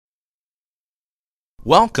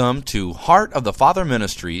Welcome to Heart of the Father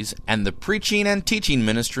Ministries and the preaching and teaching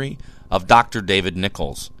ministry of Dr. David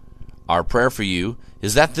Nichols. Our prayer for you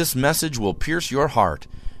is that this message will pierce your heart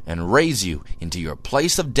and raise you into your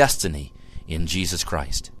place of destiny in Jesus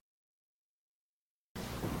Christ.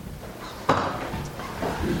 The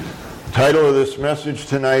title of this message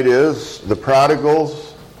tonight is The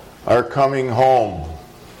Prodigals Are Coming Home.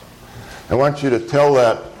 I want you to tell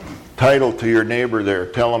that title to your neighbor there.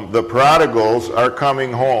 Tell them, the prodigals are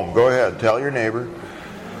coming home. Go ahead, tell your neighbor.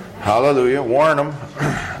 Hallelujah. Warn them.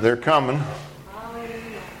 They're coming.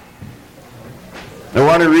 I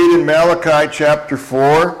want to read in Malachi chapter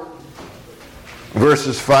 4,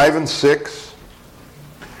 verses 5 and 6.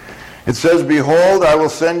 It says, Behold, I will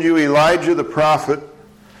send you Elijah the prophet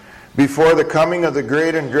before the coming of the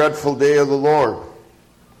great and dreadful day of the Lord.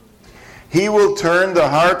 He will turn the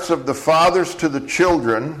hearts of the fathers to the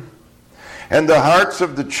children, and the hearts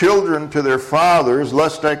of the children to their fathers,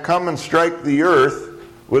 lest I come and strike the earth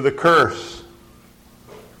with a curse.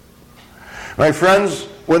 My friends,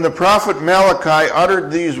 when the prophet Malachi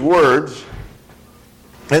uttered these words,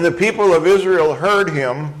 and the people of Israel heard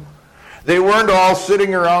him, they weren't all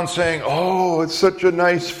sitting around saying, oh, it's such a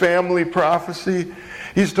nice family prophecy.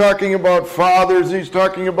 He's talking about fathers, he's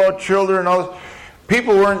talking about children.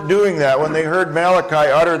 People weren't doing that when they heard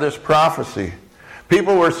Malachi utter this prophecy.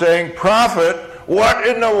 People were saying, Prophet, what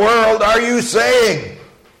in the world are you saying?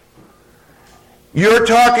 You're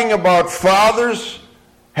talking about fathers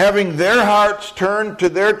having their hearts turned to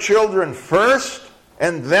their children first,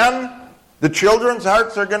 and then the children's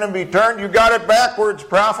hearts are going to be turned? You got it backwards,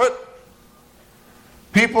 prophet.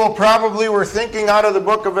 People probably were thinking out of the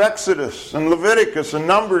book of Exodus and Leviticus and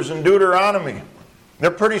Numbers and Deuteronomy. They're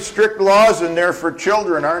pretty strict laws in there for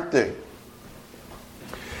children, aren't they?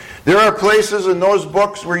 There are places in those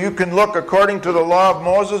books where you can look according to the law of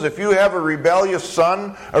Moses. If you have a rebellious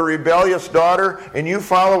son, a rebellious daughter, and you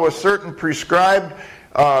follow a certain prescribed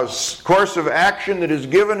course of action that is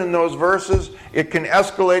given in those verses, it can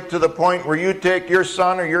escalate to the point where you take your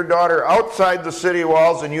son or your daughter outside the city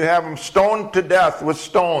walls and you have them stoned to death with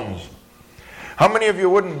stones. How many of you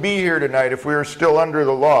wouldn't be here tonight if we were still under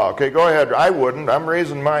the law? Okay, go ahead. I wouldn't. I'm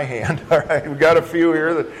raising my hand. All right, we've got a few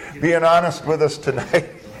here that being honest with us tonight.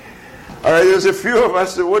 All right, there's a few of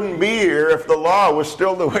us that wouldn't be here if the law was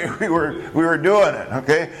still the way we were doing it,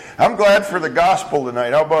 okay? I'm glad for the gospel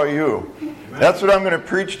tonight. How about you? That's what I'm going to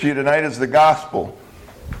preach to you tonight is the gospel.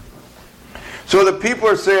 So the people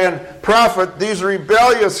are saying, Prophet, these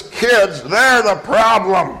rebellious kids, they're the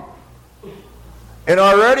problem. And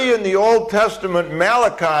already in the Old Testament,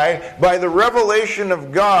 Malachi, by the revelation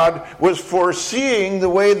of God, was foreseeing the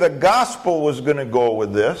way the gospel was going to go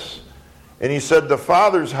with this. And he said the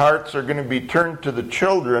fathers' hearts are going to be turned to the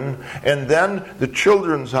children, and then the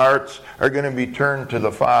children's hearts are going to be turned to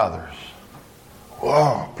the fathers.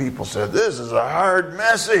 Whoa, people said, this is a hard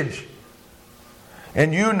message.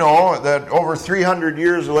 And you know that over 300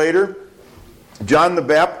 years later, John the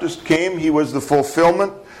Baptist came. He was the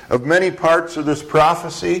fulfillment of many parts of this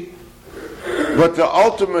prophecy. But the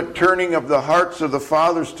ultimate turning of the hearts of the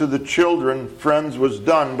fathers to the children, friends, was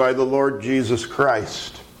done by the Lord Jesus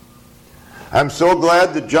Christ. I'm so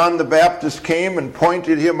glad that John the Baptist came and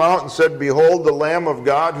pointed him out and said, Behold the Lamb of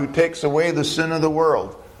God who takes away the sin of the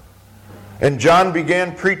world. And John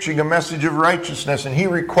began preaching a message of righteousness, and he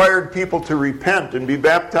required people to repent and be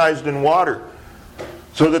baptized in water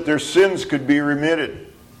so that their sins could be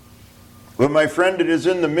remitted. But my friend, it is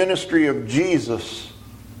in the ministry of Jesus.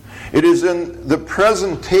 It is in the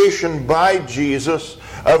presentation by Jesus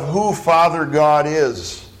of who Father God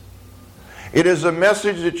is. It is a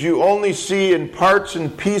message that you only see in parts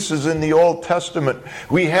and pieces in the Old Testament.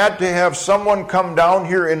 We had to have someone come down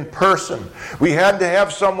here in person. We had to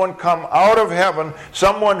have someone come out of heaven,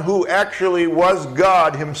 someone who actually was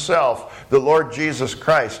God himself, the Lord Jesus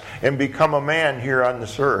Christ, and become a man here on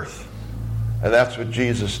this earth. And that's what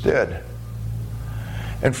Jesus did.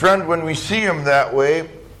 And friend, when we see him that way,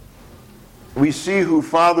 we see who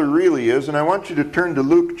Father really is. And I want you to turn to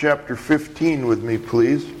Luke chapter 15 with me,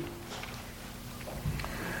 please.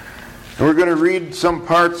 And we're going to read some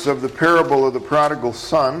parts of the parable of the prodigal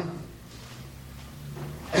son.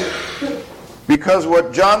 Because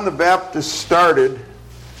what John the Baptist started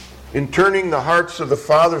in turning the hearts of the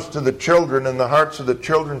fathers to the children and the hearts of the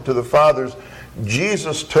children to the fathers,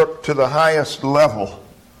 Jesus took to the highest level.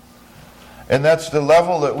 And that's the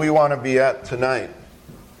level that we want to be at tonight.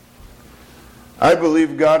 I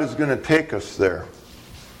believe God is going to take us there.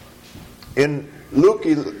 In Luke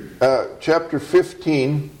chapter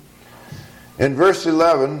 15, In verse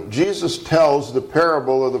 11, Jesus tells the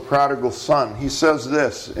parable of the prodigal son. He says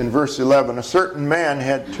this in verse 11, "A certain man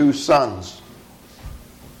had 2 sons.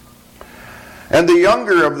 And the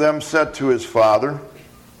younger of them said to his father,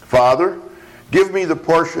 'Father, give me the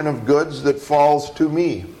portion of goods that falls to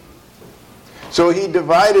me.' So he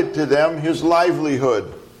divided to them his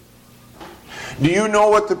livelihood." Do you know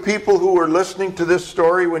what the people who were listening to this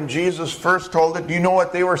story when Jesus first told it, do you know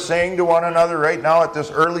what they were saying to one another right now at this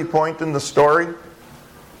early point in the story?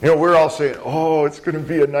 You know, we're all saying, oh, it's going to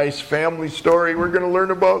be a nice family story. We're going to learn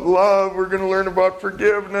about love. We're going to learn about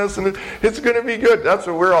forgiveness. And it's going to be good. That's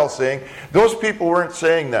what we're all saying. Those people weren't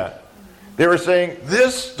saying that. They were saying,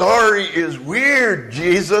 this story is weird,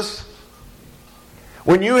 Jesus.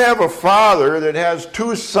 When you have a father that has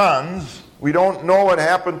 2 sons, we don't know what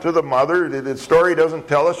happened to the mother. The story doesn't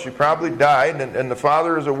tell us. She probably died. And the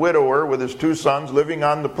father is a widower with his 2 sons living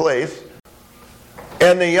on the place.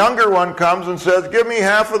 And the younger one comes and says, give me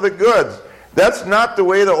half of the goods. That's not the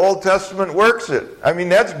way the Old Testament works it. I mean,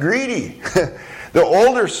 that's greedy. The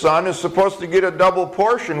older son is supposed to get a double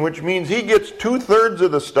portion, which means he gets 2/3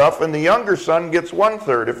 of the stuff, and the younger son gets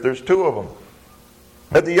 1/3 if there's 2 of them.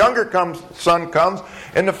 But the younger son comes,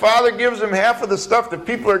 and the father gives him half of the stuff that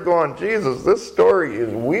people are going, Jesus, this story is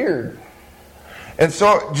weird. And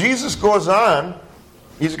so Jesus goes on.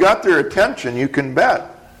 He's got their attention, you can bet.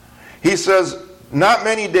 He says, not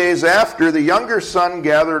many days after, the younger son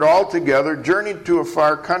gathered all together, journeyed to a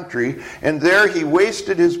far country, and there he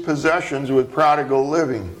wasted his possessions with prodigal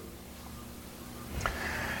living.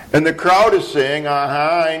 And the crowd is saying,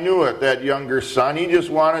 I knew it, that younger son. He just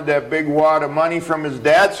wanted that big wad of money from his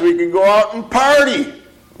dad so he could go out and party.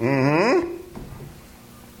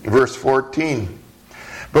 Verse 14.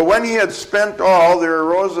 But when he had spent all, there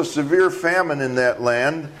arose a severe famine in that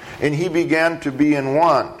land, and he began to be in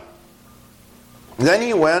want. Then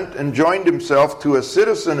he went and joined himself to a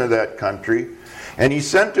citizen of that country, and he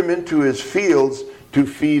sent him into his fields to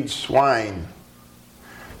feed swine.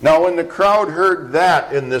 Now, when the crowd heard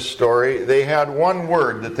that in this story, they had one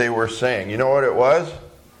word that they were saying. You know what it was?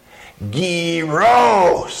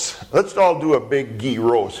 Gyros. Let's all do a big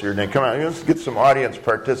gyros here. Now, come on, let's get some audience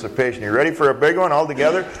participation. You ready for a big one all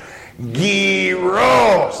together?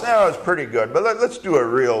 Gyros. That was pretty good, but let's do a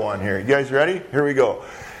real one here. You guys ready? Here we go.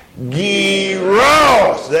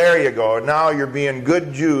 Gyros! There you go. Now you're being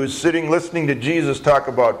good Jews sitting listening to Jesus talk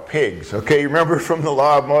about pigs. Okay, remember from the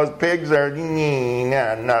law of Moses, pigs are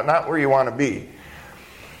not where you want to be.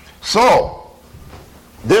 So,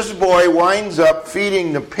 this boy winds up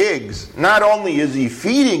feeding the pigs. Not only is he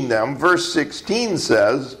feeding them, verse 16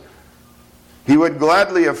 says, he would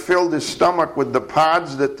gladly have filled his stomach with the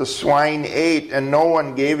pods that the swine ate, and no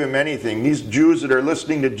one gave him anything. These Jews that are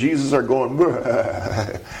listening to Jesus are going,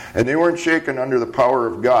 and they weren't shaken under the power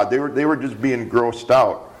of God. They were just being grossed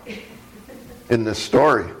out in this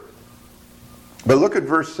story. But look at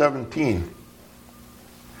verse 17.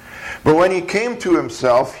 But when he came to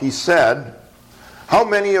himself, he said, how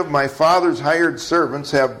many of my father's hired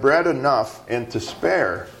servants have bread enough and to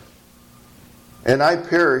spare, and I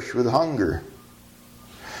perish with hunger?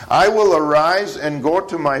 I will arise and go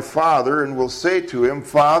to my father and will say to him,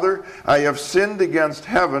 Father, I have sinned against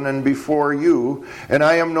heaven and before you, and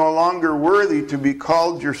I am no longer worthy to be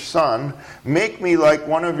called your son. Make me like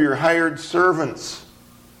one of your hired servants.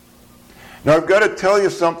 Now I've got to tell you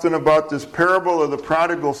something about this parable of the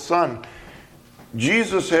prodigal son.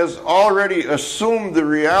 Jesus has already assumed the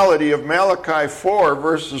reality of Malachi 4,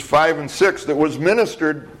 verses 5 and 6, that was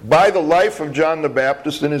ministered by the life of John the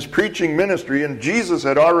Baptist in his preaching ministry, and Jesus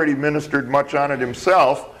had already ministered much on it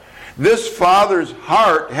himself. This father's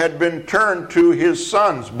heart had been turned to his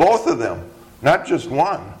sons, both of them, not just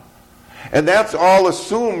one. And that's all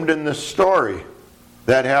assumed in this story.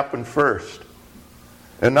 That happened first.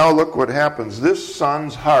 And now look what happens. This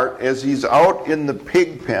son's heart, as he's out in the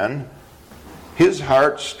pig pen, his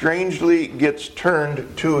heart strangely gets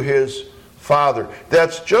turned to his father.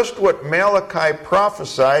 That's just what Malachi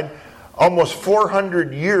prophesied almost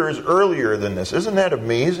 400 years earlier than this. Isn't that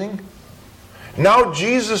amazing? Now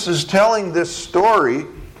Jesus is telling this story.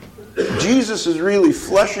 Jesus is really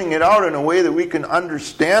fleshing it out in a way that we can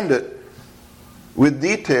understand it with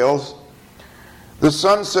details. The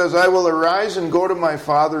son says, I will arise and go to my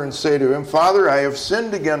father and say to him, Father, I have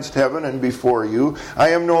sinned against heaven and before you. I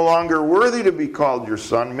am no longer worthy to be called your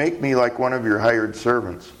son. Make me like one of your hired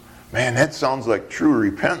servants. Man, that sounds like true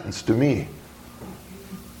repentance to me.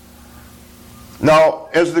 Now,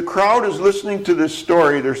 as the crowd is listening to this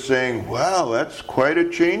story, they're saying, wow, that's quite a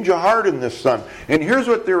change of heart in this son. And here's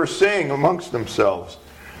what they were saying amongst themselves.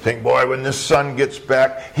 saying, boy, when this son gets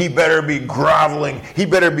back, he better be groveling. He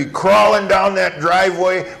better be crawling down that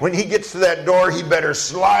driveway. When he gets to that door, he better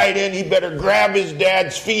slide in. He better grab his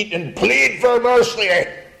dad's feet and plead for mercy.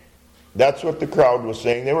 That's what the crowd was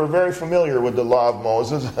saying. They were very familiar with the law of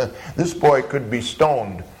Moses. This boy could be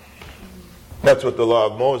stoned. That's what the law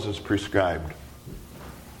of Moses prescribed.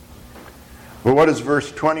 But what does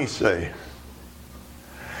verse 20 say?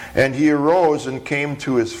 And he arose and came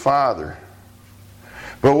to his father.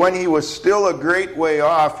 But when he was still a great way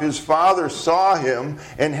off, his father saw him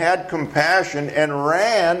and had compassion and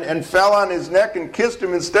ran and fell on his neck and kissed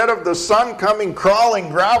him. Instead of the son coming crawling,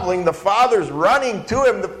 groveling, the father's running to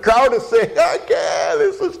him. The crowd is saying, okay,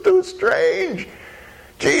 this is too strange.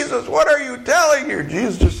 Jesus, what are you telling here?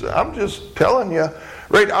 Jesus, I'm just telling you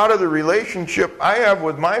right out of the relationship I have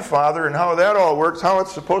with my father and how that all works, how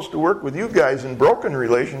it's supposed to work with you guys in broken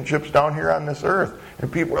relationships down here on this earth.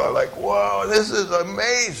 And people are like, whoa, this is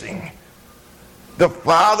amazing. The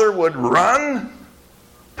father would run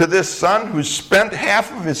to this son who's spent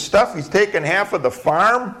half of his stuff. He's taken half of the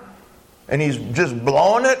farm and he's just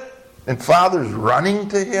blowing it. And father's running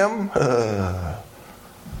to him.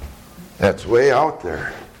 That's way out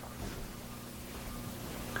there.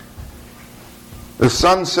 The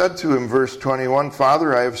son said to him, verse 21,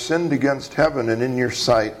 Father, I have sinned against heaven and in your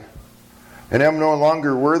sight, and am no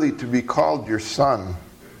longer worthy to be called your son.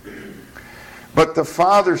 But the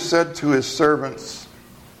father said to his servants,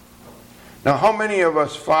 now how many of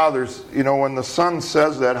us fathers, when the son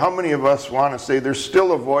says that, how many of us want to say, there's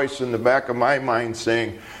still a voice in the back of my mind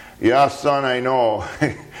saying, yeah, son, I know.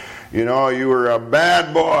 You were a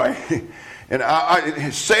bad boy. And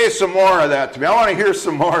I say some more of that to me. I want to hear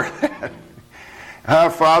some more of that.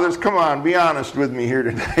 Fathers, come on, be honest with me here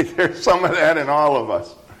tonight. There's some of that in all of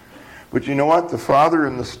us. But you know what? The father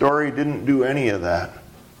in the story didn't do any of that.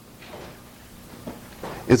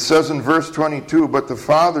 It says in verse 22, but the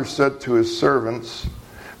father said to his servants,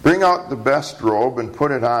 bring out the best robe and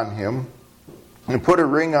put it on him, and put a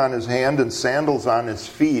ring on his hand and sandals on his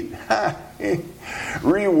feet.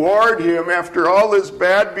 Reward him after all this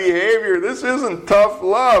bad behavior. This isn't tough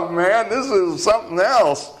love, man. This is something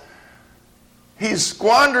else. He's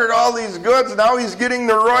squandered all these goods. Now he's getting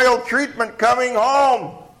the royal treatment coming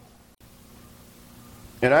home.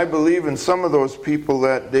 And I believe in some of those people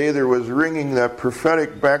that day there was ringing that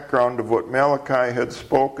prophetic background of what Malachi had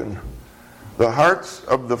spoken. The hearts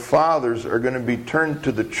of the fathers are going to be turned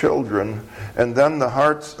to the children, and then the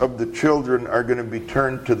hearts of the children are going to be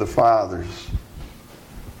turned to the fathers.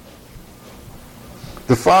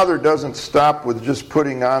 The father doesn't stop with just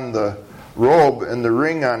putting on the robe and the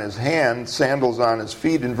ring on his hand, sandals on his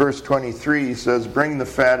feet. In verse 23 he says, bring the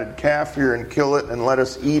fatted calf here and kill it, and let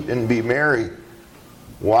us eat and be merry.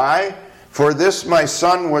 Why? For this my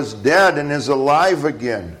son was dead and is alive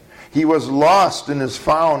again. He was lost and is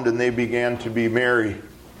found, and they began to be merry.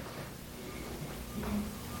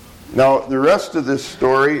 Now, the rest of this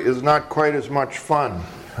story is not quite as much fun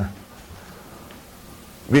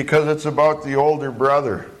because it's about the older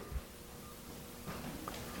brother.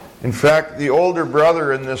 In fact, the older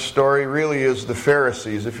brother in this story really is the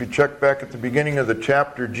Pharisees. If you check back at the beginning of the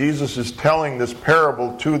chapter, Jesus is telling this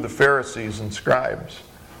parable to the Pharisees and scribes,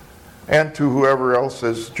 and to whoever else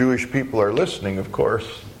as Jewish people are listening, of course.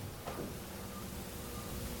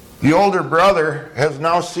 The older brother has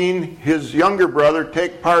now seen his younger brother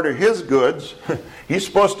take part of his goods. He's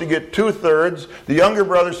supposed to get 2/3. The younger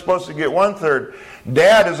brother's supposed to get 1/3.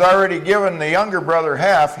 Dad has already given the younger brother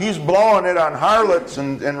half. He's blowing it on harlots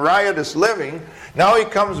and riotous living. Now he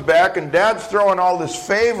comes back and Dad's throwing all this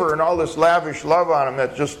favor and all this lavish love on him.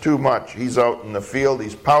 That's just too much. He's out in the field.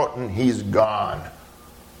 He's pouting. He's gone.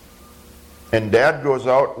 And Dad goes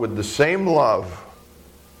out with the same love.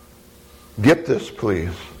 Get this,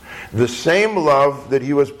 please. The same love that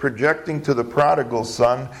he was projecting to the prodigal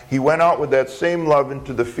son, he went out with that same love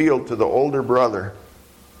into the field to the older brother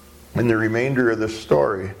in the remainder of this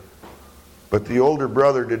story. But the older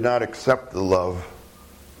brother did not accept the love.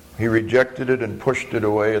 He rejected it and pushed it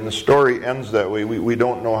away. And the story ends that way. We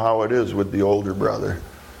don't know how it is with the older brother.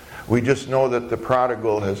 We just know that the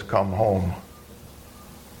prodigal has come home.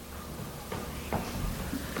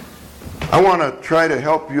 I want to try to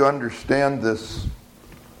help you understand this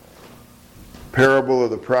parable of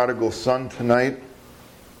the prodigal son tonight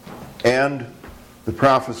and the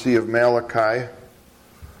prophecy of Malachi.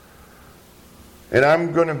 And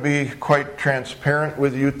I'm going to be quite transparent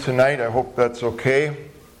with you tonight. I hope that's okay.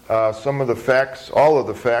 Some of the facts, all of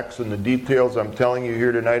the facts and the details I'm telling you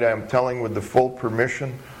here tonight, I am telling with the full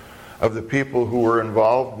permission of the people who were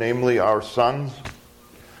involved, namely our sons.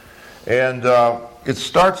 And it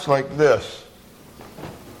starts like this.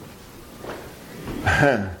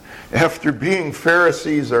 After being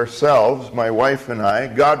Pharisees ourselves, my wife and I,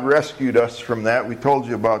 God rescued us from that. We told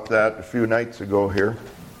you about that a few nights ago here.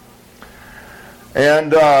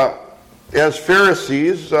 And as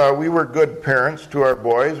Pharisees, we were good parents to our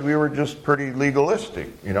boys. We were just pretty legalistic.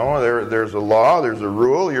 You know, there's a law, there's a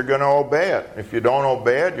rule, you're going to obey it. If you don't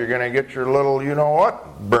obey it, you're going to get your little, you know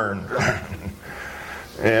what, burned.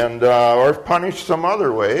 And or punished some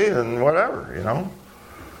other way and whatever, you know.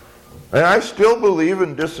 And I still believe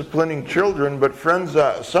in disciplining children, but friends,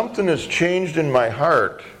 something has changed in my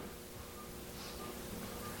heart.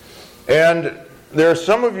 And there are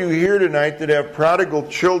some of you here tonight that have prodigal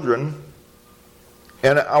children,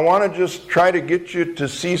 and I want to just try to get you to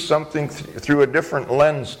see something through a different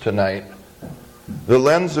lens tonight. The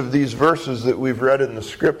lens of these verses that we've read in the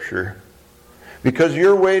Scripture. Because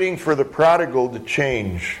you're waiting for the prodigal to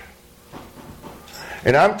change.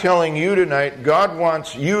 And I'm telling you tonight, God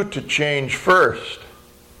wants you to change first.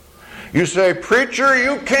 You say, preacher,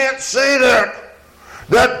 you can't say that.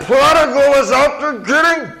 That prodigal is out there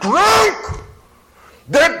getting drunk.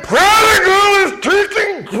 That prodigal is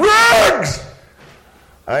taking drugs.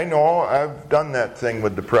 I know, I've done that thing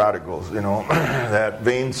with the prodigals, you know, that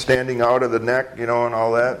vein standing out of the neck, you know, and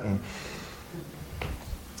all that. And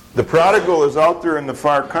the prodigal is out there in the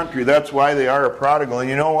far country. That's why they are a prodigal. And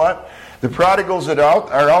you know what? The prodigals that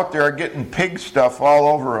are out there are getting pig stuff all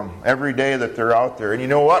over them every day that they're out there. And you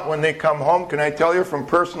know what? When they come home, can I tell you from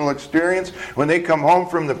personal experience, when they come home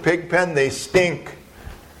from the pig pen, they stink.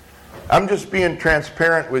 I'm just being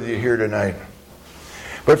transparent with you here tonight.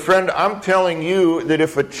 But friend, I'm telling you that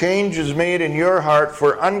if a change is made in your heart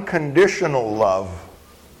for unconditional love,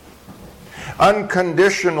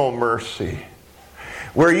 unconditional mercy,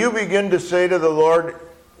 where you begin to say to the Lord,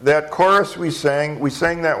 that chorus we sang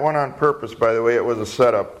that one on purpose, by the way. It was a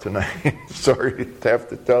setup tonight. Sorry to have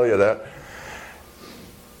to tell you that.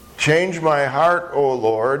 Change my heart, O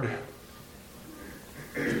Lord.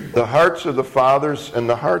 The hearts of the fathers and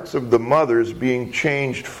the hearts of the mothers being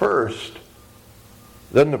changed first.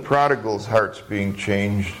 Then the prodigal's hearts being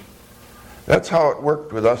changed. That's how it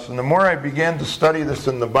worked with us. And the more I began to study this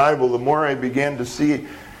in the Bible, the more I began to see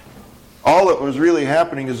all that was really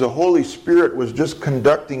happening is the Holy Spirit was just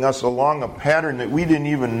conducting us along a pattern that we didn't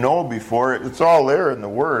even know before. It's all there in the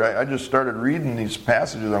Word. I just started reading these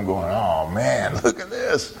passages. I'm going, oh man, look at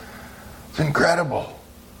this. It's incredible.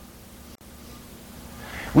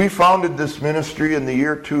 We founded this ministry in the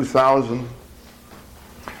year 2000.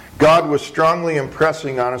 God was strongly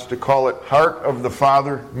impressing on us to call it Heart of the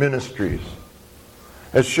Father Ministries.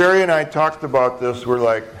 As Sherry and I talked about this, we're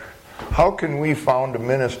like, how can we found a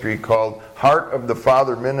ministry called Heart of the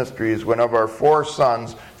Father Ministries when of our 4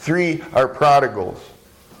 sons, 3 are prodigals?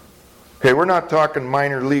 Okay, we're not talking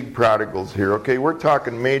minor league prodigals here, okay? We're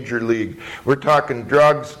talking major league. We're talking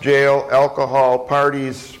drugs, jail, alcohol,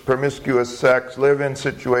 parties, promiscuous sex, live-in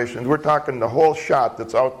situations. We're talking the whole shot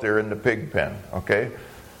that's out there in the pig pen, okay?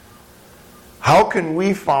 How can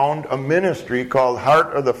we found a ministry called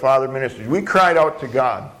Heart of the Father Ministries? We cried out to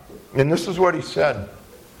God, and this is what He said.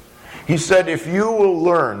 He said, if you will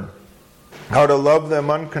learn how to love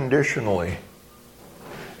them unconditionally,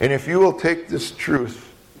 and if you will take this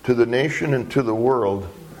truth to the nation and to the world,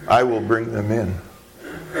 I will bring them in.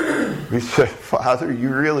 We said, Father, you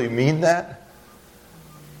really mean that?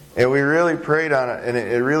 And we really prayed on it, and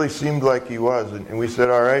it really seemed like He was. And we said,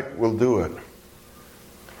 all right, we'll do it.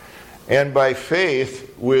 And by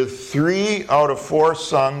faith, with 3 out of 4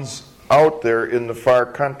 sons out there in the far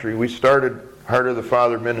country, we started Heart of the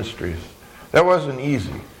Father Ministries. That wasn't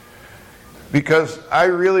easy. Because I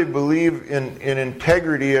really believe in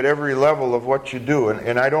integrity at every level of what you do.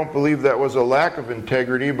 And I don't believe that was a lack of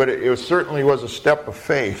integrity, but it certainly was a step of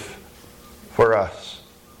faith for us.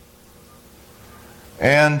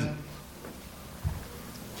 And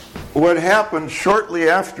what happened shortly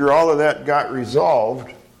after all of that got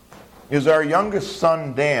resolved is our youngest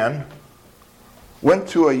son, Dan, went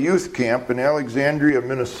to a youth camp in Alexandria,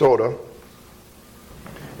 Minnesota.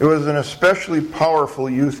 It was an especially powerful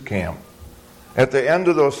youth camp. At the end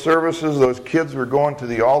of those services, those kids were going to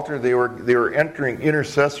the altar. They were entering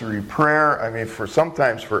intercessory prayer. I mean,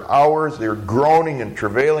 sometimes for hours. They were groaning and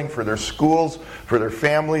travailing for their schools, for their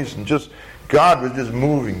families, and just God was just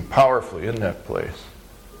moving powerfully in that place.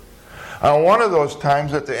 On one of those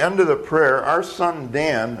times, at the end of the prayer, our son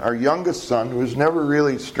Dan, our youngest son, who was never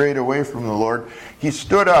really strayed away from the Lord, he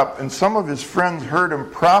stood up, and some of his friends heard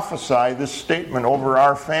him prophesy this statement over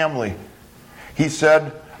our family. He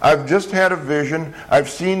said, I've just had a vision. I've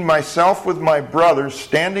seen myself with my brothers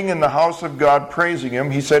standing in the house of God praising Him.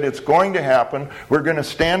 He said, it's going to happen. We're going to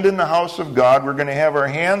stand in the house of God. We're going to have our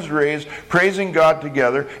hands raised, praising God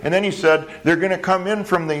together. And then he said, they're going to come in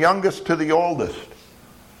from the youngest to the oldest.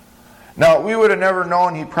 Now, we would have never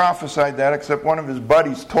known he prophesied that, except one of his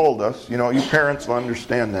buddies told us. You know, you parents will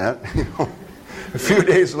understand that. A few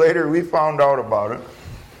days later, we found out about it.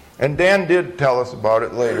 And Dan did tell us about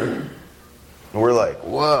it later. And we're like,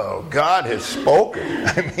 whoa, God has spoken.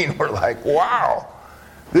 I mean, we're like, wow,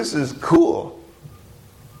 this is cool.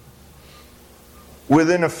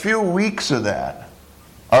 Within a few weeks of that,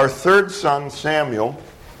 our third son, Samuel,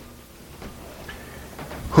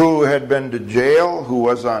 who had been to jail, who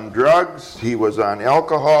was on drugs, he was on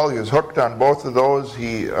alcohol, he was hooked on both of those,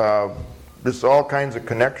 just all kinds of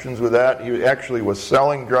connections with that. He actually was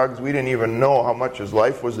selling drugs. We didn't even know how much his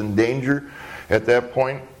life was in danger at that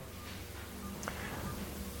point.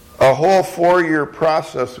 A whole 4-year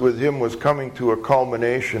process with him was coming to a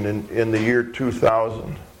culmination in the year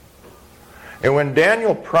 2000. And when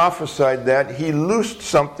Daniel prophesied that, he loosed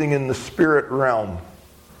something in the spirit realm.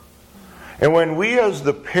 And when we as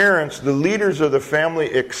the parents, the leaders of the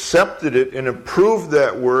family, accepted it and approved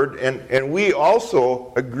that word, and we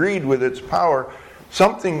also agreed with its power,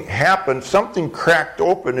 something happened, something cracked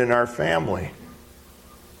open in our family.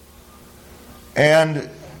 And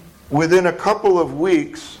within a couple of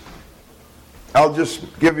weeks, I'll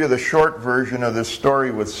just give you the short version of this story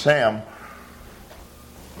with Sam.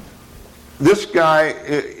 This guy,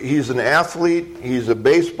 he's an athlete, he's a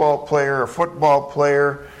baseball player, a football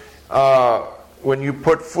player. When you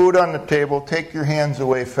put food on the table, take your hands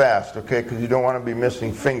away fast, okay, because you don't want to be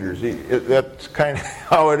missing fingers. That's kind of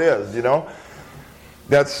how it is, you know.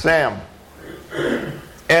 That's Sam.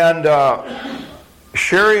 And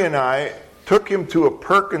Sherry and I took him to a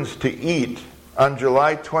Perkins to eat on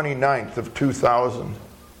July 29th of 2000. It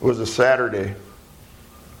was a Saturday.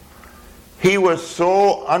 He was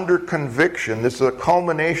so under conviction. This is a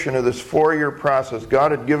culmination of this 4-year process. God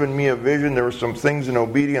had given me a vision. There were some things in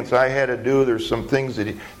obedience I had to do. There's some things that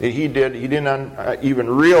he did. He didn't even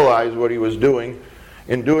realize what he was doing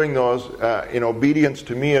in doing those in obedience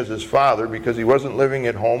to me as his father, because he wasn't living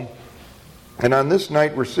at home. And on this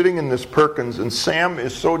night, we're sitting in this Perkins, and Sam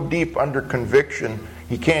is so deep under conviction,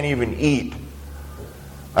 he can't even eat.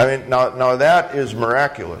 I mean, now that is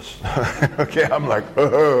miraculous. Okay, I'm like,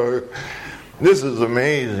 oh, this is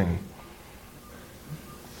amazing.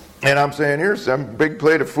 And I'm saying, here's some big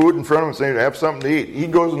plate of food in front of him, saying, have something to eat. He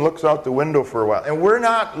goes and looks out the window for a while. And we're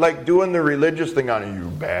not like doing the religious thing on it. You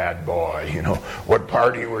bad boy, you know, what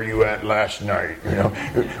party were you at last night? You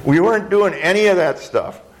know, we weren't doing any of that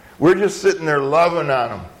stuff. We're just sitting there loving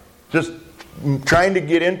on him, just trying to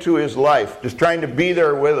get into his life, just trying to be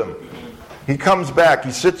there with him. He comes back,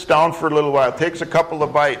 he sits down for a little while, takes a couple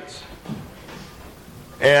of bites,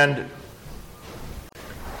 and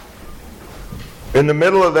in the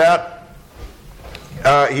middle of that,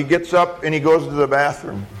 he gets up and he goes to the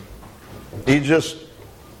bathroom. He just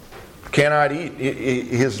cannot eat.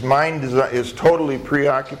 His mind is totally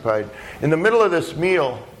preoccupied. In the middle of this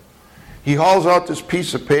meal, he hauls out this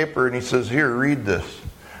piece of paper and he says, here, read this.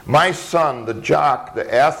 My son, the jock,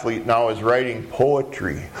 the athlete, now is writing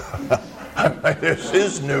poetry. I'm like, this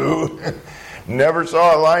is new. Never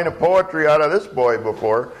saw a line of poetry out of this boy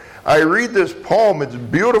before. I read this poem. It's a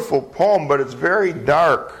beautiful poem, but it's very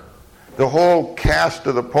dark. The whole cast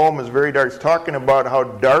of the poem is very dark. It's talking about how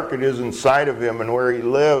dark it is inside of him and where he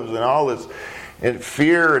lives and all this and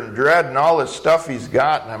fear and dread and all this stuff he's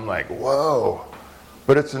got. And I'm like, whoa.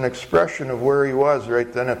 But it's an expression of where he was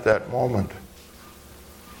right then at that moment.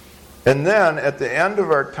 And then at the end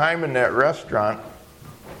of our time in that restaurant,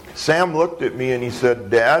 Sam looked at me and he said,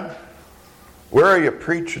 Dad, where are you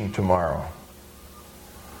preaching tomorrow?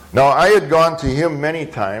 Now, I had gone to him many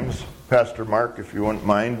times, Pastor Mark, if you wouldn't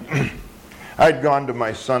mind. I'd gone to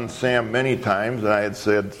my son Sam many times, and I had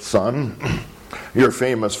said, son, your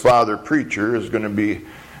famous father preacher is going to be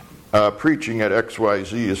preaching at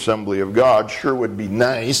XYZ Assembly of God. Sure would be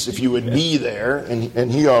nice if you would be there.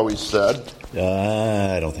 And he always said,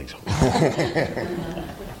 I don't think so.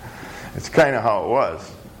 It's kind of how it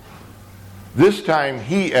was. This time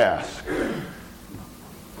he asked.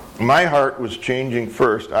 My heart was changing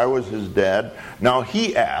first. I was his dad. Now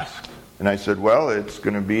he asked. And I said, well, it's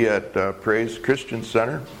going to be at Praise Christian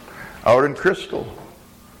Center out in Crystal.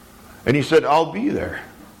 And he said, I'll be there.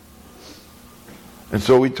 And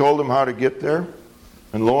so we told him how to get there.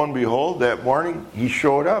 And lo and behold, that morning he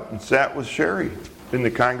showed up and sat with Sherry in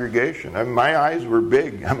the congregation. I mean, my eyes were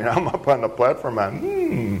big. I mean, I'm up on the platform.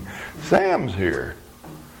 Sam's here.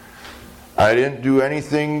 I didn't do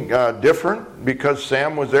anything different because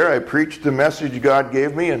Sam was there. I preached the message God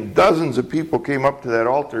gave me, and dozens of people came up to that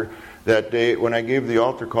altar that day when I gave the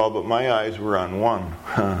altar call, but my eyes were on one.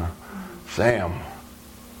 Sam,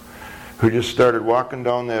 who just started walking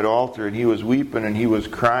down that altar, and he was weeping and he was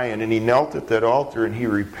crying, and he knelt at that altar and he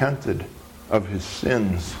repented of his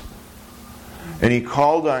sins. And he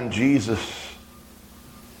called on Jesus.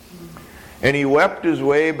 And he wept his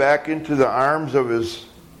way back into the arms of his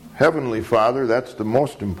Heavenly Father. That's the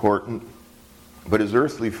most important. But his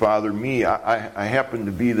earthly father, me, I happened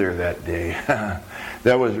to be there that day.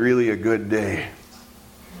 That was really a good day.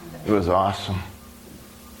 It was awesome.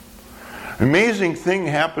 Amazing thing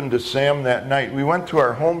happened to Sam that night. We went to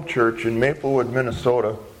our home church in Maplewood,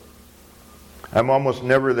 Minnesota. I'm almost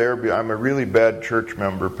never there. I'm a really bad church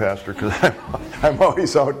member, Pastor, because I'm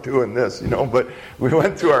always out doing this, But we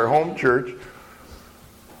went to our home church.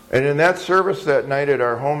 And in that service that night at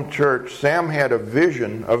our home church, Sam had a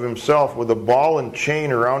vision of himself with a ball and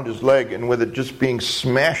chain around his leg and with it just being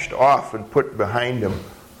smashed off and put behind him.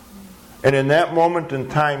 And in that moment in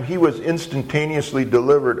time, he was instantaneously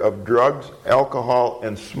delivered of drugs, alcohol,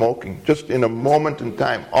 and smoking. Just in a moment in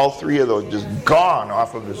time, all three of those just gone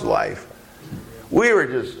off of his life. We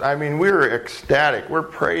were ecstatic. We're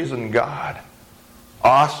praising God.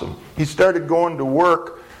 Awesome. He started going to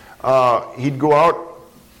work. He'd go out.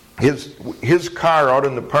 His car out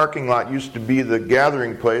in the parking lot used to be the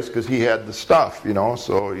gathering place because he had the stuff,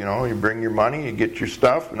 So, you bring your money, you get your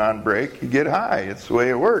stuff, and on break, you get high. It's the way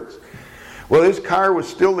it works. Well, his car was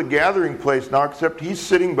still the gathering place now, except he's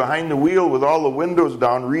sitting behind the wheel with all the windows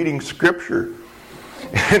down reading Scripture.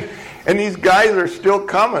 And these guys are still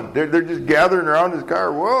coming. They're just gathering around his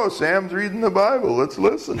car. Whoa, Sam's reading the Bible. Let's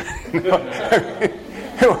listen.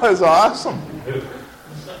 It was awesome.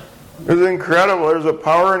 It was incredible. There was a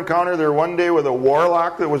power encounter there one day with a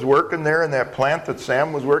warlock that was working there in that plant that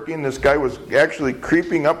Sam was working. This guy was actually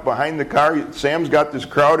creeping up behind the car. Sam's got this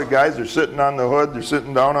crowd of guys. They're sitting on the hood. They're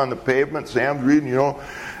sitting down on the pavement. Sam's reading,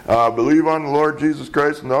 believe on the Lord Jesus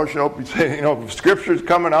Christ and thou shalt be saved. Scripture's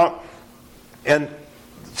coming out. And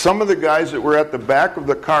some of the guys that were at the back of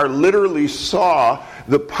the car literally saw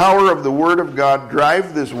the power of the Word of God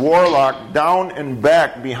drive this warlock down and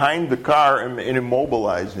back behind the car and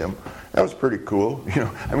immobilize him. That was pretty cool. He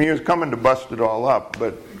was coming to bust it all up,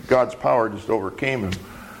 but God's power just overcame him.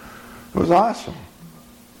 It was awesome.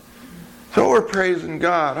 So we're praising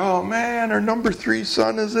God. Oh man, our number 3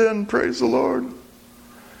 son is in. Praise the Lord.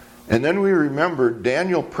 And then we remembered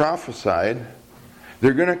Daniel prophesied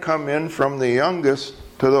they're going to come in from the youngest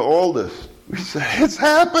to the oldest. We said, it's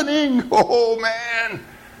happening. Oh man,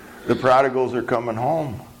 the prodigals are coming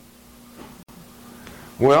home.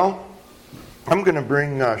 Well, I'm going to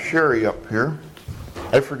bring Sherry up here.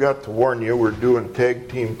 I forgot to warn you, we're doing tag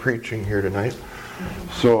team preaching here tonight.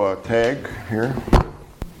 So tag here.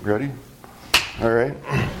 Ready? All right.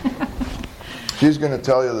 She's going to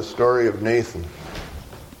tell you the story of Nathan.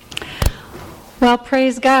 Well,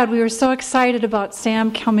 praise God. We were so excited about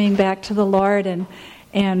Sam coming back to the Lord, and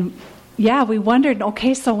yeah, we wondered,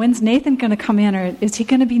 okay, so when's Nathan going to come in, or is he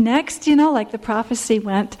going to be next, like the prophecy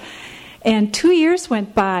went. And 2 years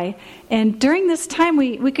went by, and during this time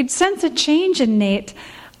we could sense a change in Nate.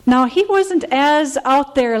 Now, he wasn't as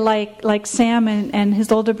out there like Sam and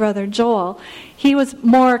his older brother Joel. He was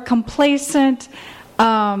more complacent,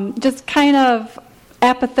 just kind of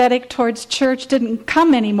apathetic towards church, didn't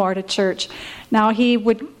come anymore to church. Now, he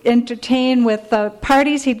would entertain with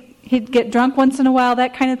parties, he'd get drunk once in a while,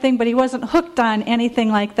 that kind of thing, but he wasn't hooked on anything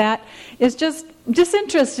like that. It's just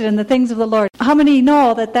interested in the things of the Lord. How many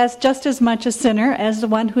know that that's just as much a sinner as the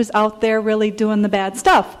one who's out there really doing the bad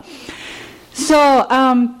stuff?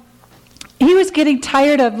 So he was getting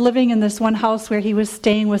tired of living in this one house where he was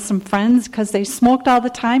staying with some friends because they smoked all the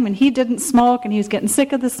time, and he didn't smoke, and he was getting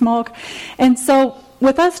sick of the smoke. And so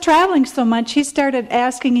with us traveling so much, he started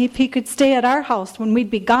asking if he could stay at our house. When we'd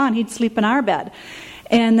be gone, he'd sleep in our bed.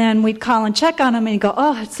 And then we'd call and check on him, and he'd go,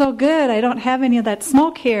 oh, it's so good. I don't have any of that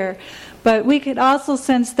smoke here. But we could also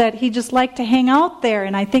sense that he just liked to hang out there,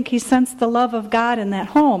 and I think he sensed the love of God in that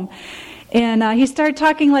home. And he started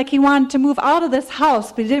talking like he wanted to move out of this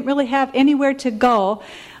house, but he didn't really have anywhere to go.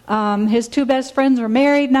 His 2 best friends were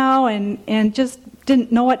married now and just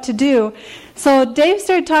didn't know what to do. So Dave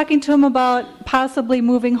started talking to him about possibly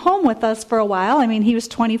moving home with us for a while. I mean, he was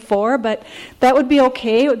 24, but that would be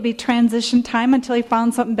okay. It would be transition time until he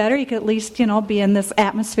found something better. He could at least, be in this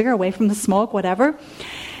atmosphere away from the smoke, whatever.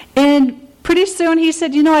 And pretty soon he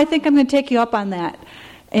said, I think I'm going to take you up on that.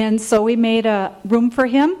 And so we made a room for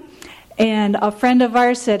him. And a friend of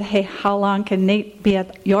ours said, hey, how long can Nate be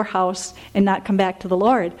at your house and not come back to the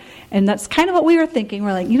Lord? And that's kind of what we were thinking.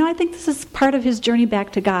 We're like, I think this is part of his journey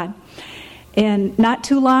back to God. And not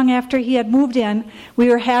too long after he had moved in, we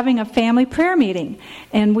were having a family prayer meeting.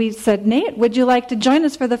 And we said, Nate, would you like to join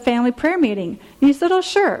us for the family prayer meeting? And he said, oh,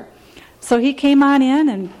 sure. So he came on in,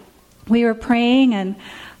 and we were praying and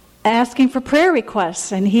asking for prayer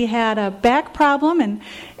requests. And he had a back problem.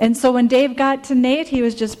 And so when Dave got to Nate, he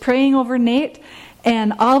was just praying over Nate.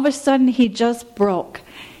 And all of a sudden, he just broke.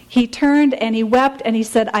 He turned and he wept and he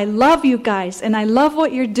said, I love you guys, and I love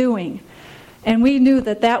what you're doing. And we knew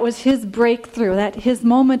that that was his breakthrough, that his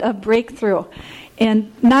moment of breakthrough.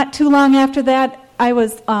 And not too long after that, I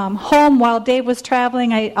was home while Dave was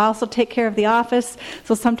traveling. I also take care of the office,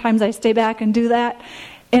 so sometimes I stay back and do that.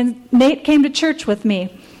 And Nate came to church with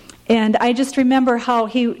me. And I just remember how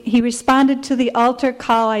he responded to the altar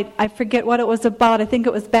call. I forget what it was about. I think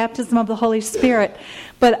it was baptism of the Holy Spirit.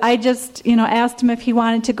 But I just, asked him if he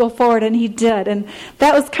wanted to go forward, and he did. And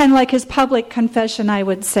that was kind of like his public confession, I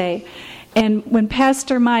would say. And when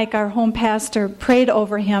Pastor Mike, our home pastor, prayed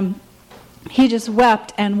over him, he just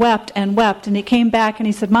wept and wept and wept. And he came back and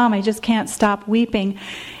he said, Mom, I just can't stop weeping.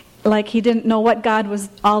 Like he didn't know what God was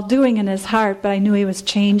all doing in his heart, but I knew he was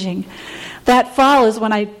changing. That fall is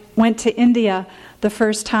when I went to India the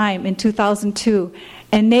first time in 2002.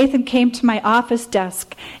 And Nathan came to my office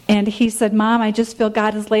desk and he said, Mom, I just feel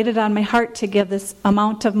God has laid it on my heart to give this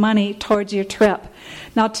amount of money towards your trip.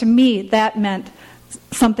 Now to me, that meant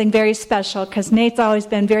something very special, because Nate's always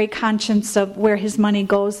been very conscious of where his money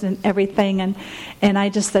goes and everything, and I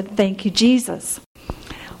just said, thank you, Jesus.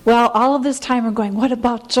 Well, all of this time we're going, what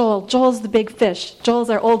about Joel? Joel's the big fish. Joel's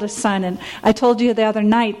our oldest son, and I told you the other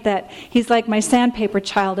night that he's like my sandpaper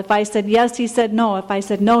child. If I said yes, he said no. If I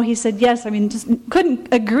said no, he said yes. I mean, just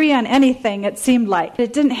couldn't agree on anything, it seemed like.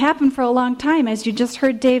 It didn't happen for a long time, as you just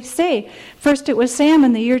heard Dave say. First it was Sam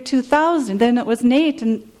in the year 2000, then it was Nate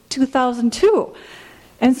in 2002.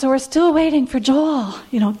 And so we're still waiting for Joel.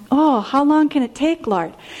 How long can it take,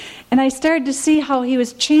 Lord? And I started to see how he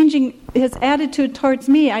was changing his attitude towards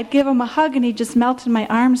me. I'd give him a hug and he'd just melt in my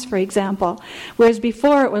arms, for example. Whereas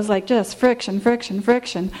before it was like just friction, friction,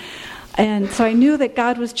 friction. And so I knew that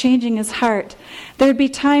God was changing his heart. There'd be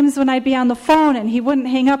times when I'd be on the phone and he wouldn't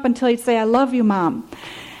hang up until he'd say, I love you, Mom.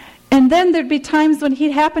 And then there'd be times when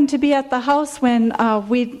he'd happen to be at the house when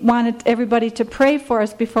we wanted everybody to pray for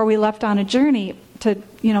us before we left on a journey to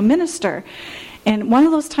minister. And one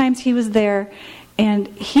of those times he was there, and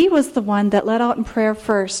he was the one that led out in prayer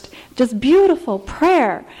first. Just beautiful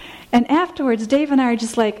prayer. And afterwards, Dave and I are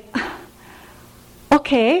just like,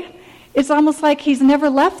 okay. It's almost like he's never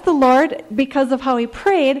left the Lord because of how he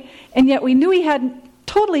prayed, and yet we knew he hadn't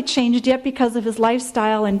totally changed yet because of his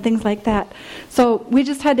lifestyle and things like that. So we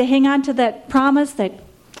just had to hang on to that promise that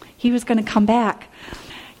he was going to come back.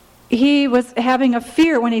 He was having a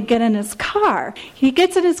fear when he'd get in his car. He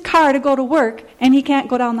gets in his car to go to work, and he can't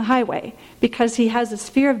go down the highway because he has this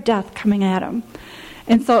fear of death coming at him.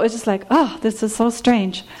 And so it was just like, oh, this is so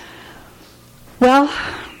strange. Well,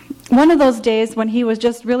 one of those days when he was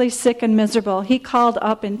just really sick and miserable, he called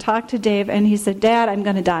up and talked to Dave, and he said, Dad, I'm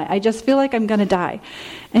going to die. I just feel like I'm going to die.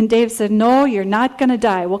 And Dave said, no, you're not going to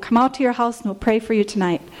die. We'll come out to your house and we'll pray for you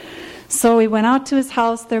tonight. So we went out to his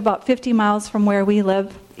house. They're about 50 miles from where we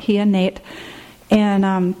live, he and Nate,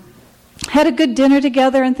 and had a good dinner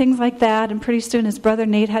together and things like that. And pretty soon his brother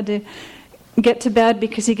Nate had to get to bed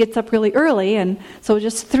because he gets up really early, and so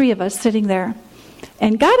just three of us sitting there.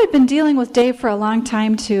 And God had been dealing with Dave for a long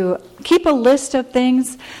time to keep a list of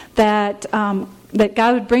things that that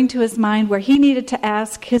God would bring to his mind where he needed to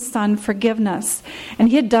ask his son forgiveness. And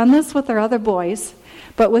he had done this with our other boys,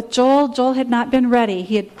 but with Joel had not been ready.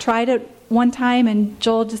 He had tried it one time, and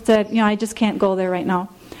Joel just said, I just can't go there right now.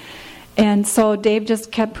 And so Dave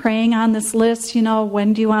just kept praying on this list,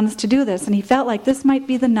 when do you want us to do this? And he felt like this might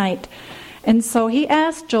be the night. And so he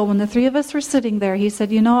asked Joel, when the three of us were sitting there, he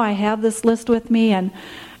said, I have this list with me,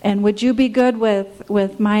 and would you be good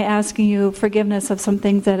with my asking you forgiveness of some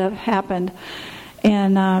things that have happened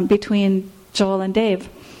between Joel and Dave?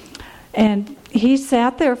 And he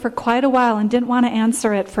sat there for quite a while and didn't want to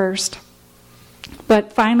answer at first.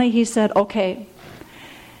 But finally he said, okay.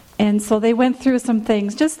 And so they went through some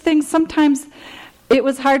things. Just things, sometimes it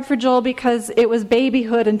was hard for Joel because it was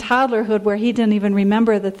babyhood and toddlerhood where he didn't even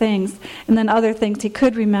remember the things. And then other things he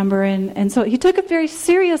could remember. And so he took it very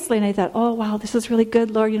seriously. And I thought, oh, wow, this is really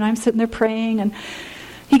good, Lord. I'm sitting there praying. And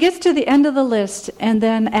he gets to the end of the list. And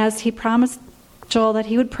then as he promised Joel that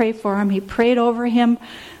he would pray for him, he prayed over him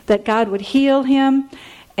that God would heal him.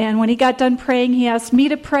 And when he got done praying, he asked me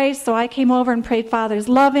to pray, so I came over and prayed Father's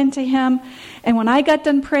love into him. And when I got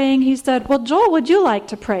done praying, he said, well, Joel, would you like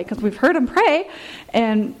to pray? Because we've heard him pray.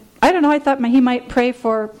 And I don't know, I thought he might pray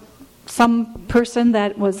for some person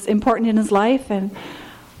that was important in his life. And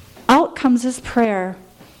out comes his prayer.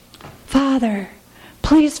 Father,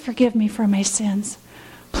 please forgive me for my sins.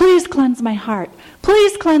 Please cleanse my heart.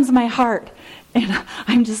 Please cleanse my heart. And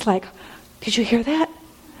I'm just like, did you hear that?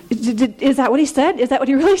 Is that what he said? Is that what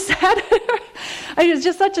he really said? It was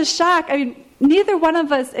just such a shock. I mean, neither one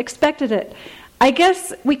of us expected it. I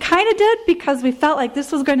guess we kind of did because we felt like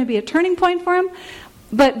this was going to be a turning point for him,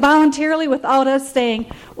 but voluntarily without us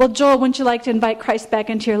saying, well, Joel, wouldn't you like to invite Christ back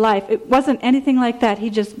into your life? It wasn't anything like that.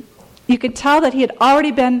 You could tell that he had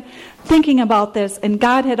already been thinking about this, and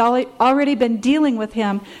God had already been dealing with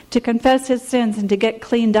him to confess his sins and to get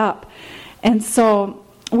cleaned up. And so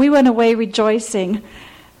we went away rejoicing.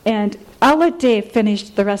 And I'll let Dave finish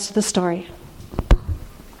the rest of the story.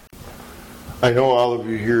 I know all of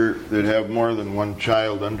you here that have more than one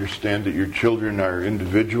child understand that your children are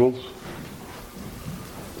individuals.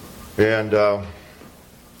 And I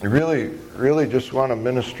really just want to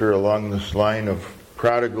minister along this line of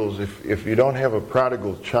prodigals. If you don't have a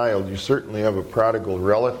prodigal child, you certainly have a prodigal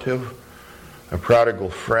relative, a prodigal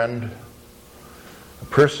friend, a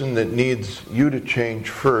person that needs you to change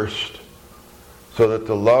first, so that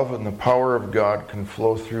the love and the power of God can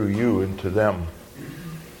flow through you into them.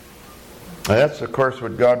 And that's, of course,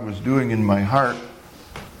 what God was doing in my heart.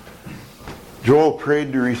 Joel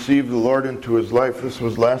prayed to receive the Lord into his life. This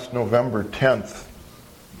was last November 10th.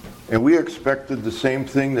 And we expected the same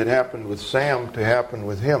thing that happened with Sam to happen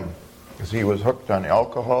with him. Because he was hooked on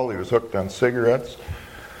alcohol, he was hooked on cigarettes,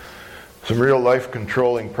 some real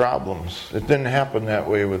life-controlling problems. It didn't happen that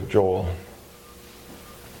way with Joel.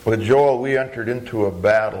 With Joel, we entered into a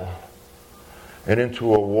battle and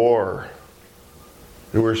into a war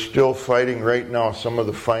that we're still fighting right now, some of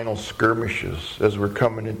the final skirmishes as we're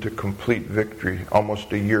coming into complete victory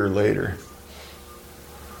almost a year later.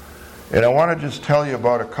 And I want to just tell you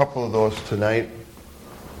about a couple of those tonight.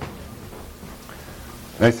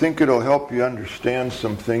 I think it'll help you understand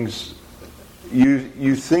some things.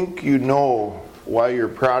 You think you know why your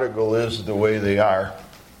prodigal is the way they are.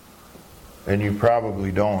 And you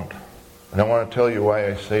probably don't. And I want to tell you why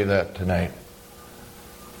I say that tonight.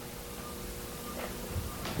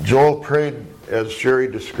 Joel prayed, as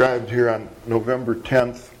Sherry described here, on November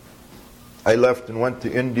 10th. I left and went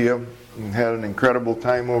to India and had an incredible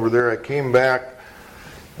time over there. I came back.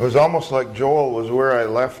 It was almost like Joel was where I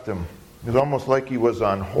left him. It was almost like he was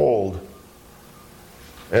on hold.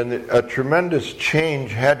 And a tremendous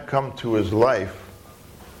change had come to his life.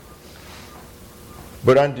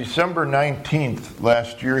 But on December 19th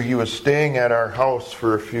last year, he was staying at our house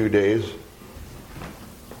for a few days.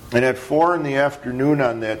 And at 4 p.m.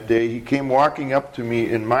 on that day, he came walking up to me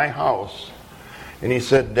in my house. And he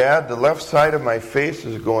said, Dad, the left side of my face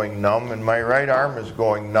is going numb and my right arm is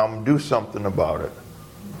going numb. Do something about it.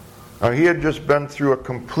 Now, he had just been through a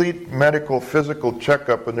complete medical, physical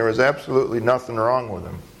checkup, and there was absolutely nothing wrong with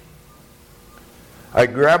him. I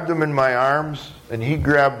grabbed him in my arms, and he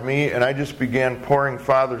grabbed me, and I just began pouring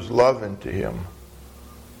Father's love into him.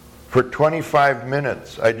 For 25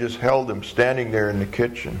 minutes, I just held him standing there in the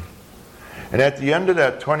kitchen. And at the end of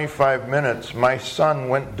that 25 minutes, my son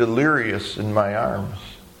went delirious in my arms.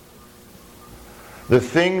 The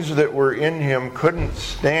things that were in him couldn't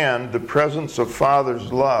stand the presence of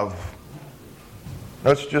Father's love.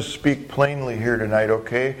 Let's just speak plainly here tonight,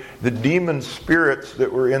 okay? The demon spirits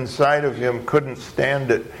that were inside of him couldn't stand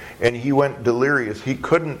it, and he went delirious. He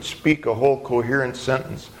couldn't speak a whole coherent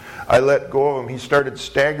sentence. I let go of him. He started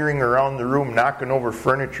staggering around the room, knocking over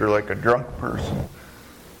furniture like a drunk person.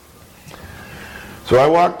 So I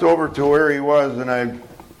walked over to where he was, and I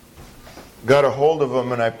got a hold of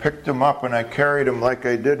him, and I picked him up, and I carried him like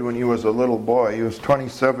I did when he was a little boy. He was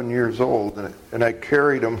 27 years old, and I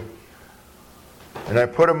carried him. And I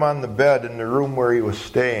put him on the bed in the room where he was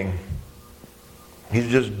staying. He's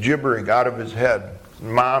just gibbering out of his head.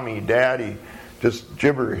 Mommy, Daddy, just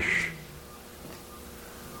gibberish.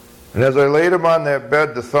 And as I laid him on that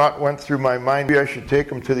bed, the thought went through my mind, maybe I should take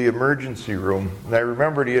him to the emergency room. And I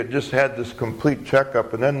remembered he had just had this complete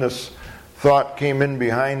checkup. And then this thought came in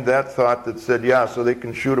behind that thought that said, yeah, so they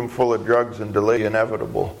can shoot him full of drugs and delay the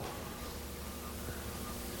inevitable.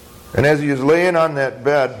 And as he was laying on that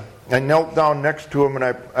bed, I knelt down next to him,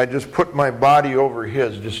 and I just put my body over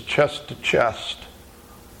his, just chest to chest.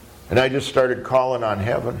 And I just started calling on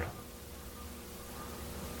heaven.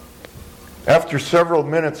 After several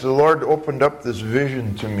minutes, the Lord opened up this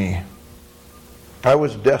vision to me. I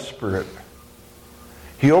was desperate.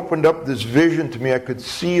 He opened up this vision to me. I could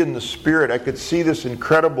see in the Spirit. I could see this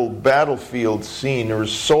incredible battlefield scene. There were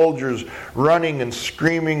soldiers running and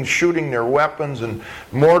screaming, shooting their weapons, and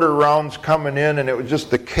mortar rounds coming in, and it was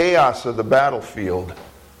just the chaos of the battlefield.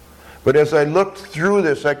 But as I looked through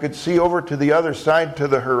this, I could see over to the other side, to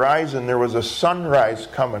the horizon, there was a sunrise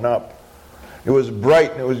coming up. It was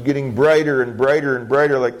bright, and it was getting brighter and brighter and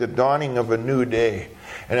brighter, like the dawning of a new day.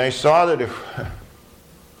 And I saw that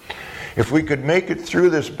if we could make it through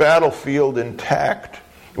this battlefield intact,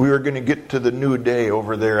 we were going to get to the new day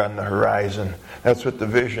over there on the horizon. That's what the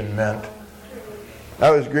vision meant.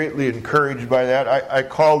 I was greatly encouraged by that. I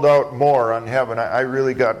called out more on heaven. I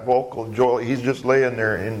really got vocal. Joel, he's just laying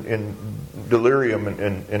there in delirium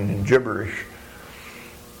and in gibberish.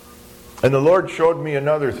 And the Lord showed me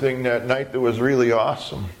another thing that night that was really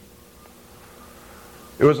awesome.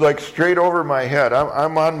 It was like straight over my head.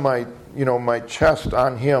 I'm on my chest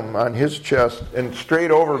on him, on his chest, and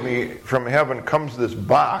straight over me from heaven comes this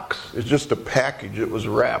box. It's just a package. It was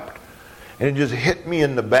wrapped. And it just hit me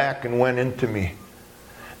in the back and went into me.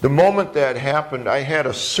 The moment that happened, I had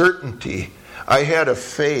a certainty. I had a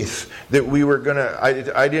faith that we were going to...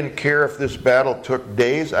 I didn't care if this battle took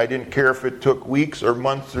days. I didn't care if it took weeks or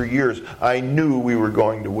months or years. I knew we were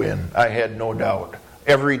going to win. I had no doubt.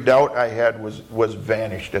 Every doubt I had was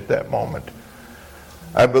vanished at that moment.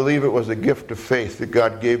 I believe it was a gift of faith that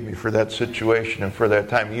God gave me for that situation and for that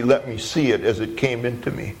time. He let me see it as it came into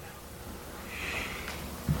me.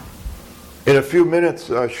 In a few minutes,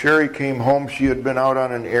 Sherry came home. She had been out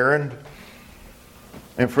on an errand.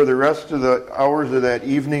 And for the rest of the hours of that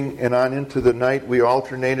evening and on into the night, we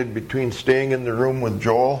alternated between staying in the room with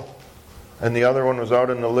Joel, and the other one was out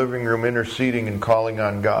in the living room interceding and calling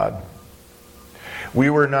on God. We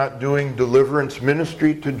were not doing deliverance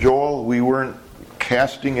ministry to Joel. We weren't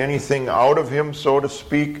casting anything out of him, so to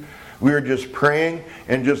speak. We were just praying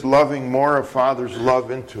and just loving more of Father's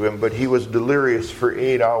love into him. But he was delirious for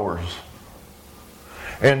 8 hours.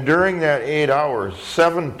 And during that 8 hours,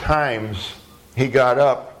 7 times he got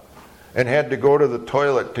up and had to go to the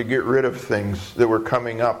toilet to get rid of things that were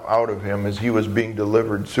coming up out of him as he was being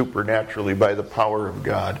delivered supernaturally by the power of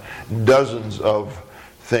God. Dozens of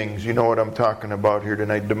things. You know what I'm talking about here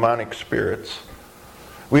tonight. Demonic spirits.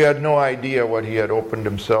 We had no idea what he had opened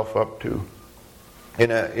himself up to.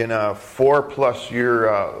 In a 4+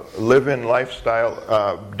 year live-in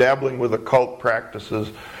lifestyle, dabbling with occult practices,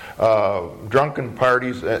 drunken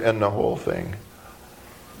parties, and the whole thing.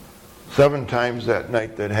 7 times that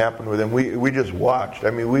night that happened with him. We just watched.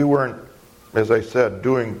 I mean, we weren't, as I said,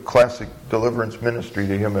 doing classic deliverance ministry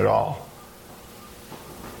to him at all.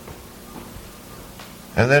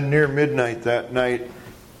 And then near midnight that night,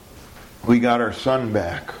 we got our son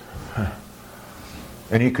back.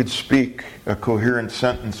 And he could speak a coherent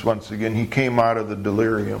sentence once again. He came out of the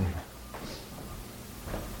delirium.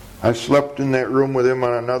 I slept in that room with him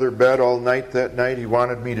on another bed all night that night. He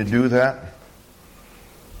wanted me to do that.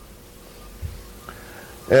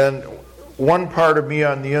 And one part of me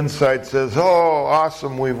on the inside says, oh,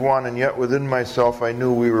 awesome, we've won. And yet within myself I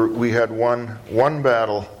knew we had won one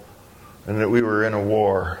battle and that we were in a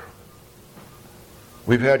war.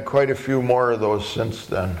 We've had quite a few more of those since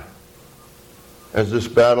then. As this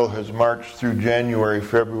battle has marched through January,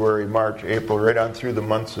 February, March, April, right on through the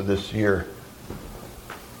months of this year.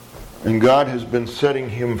 And God has been setting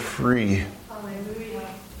him free. Hallelujah.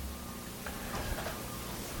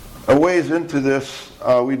 A ways into this,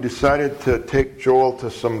 we decided to take Joel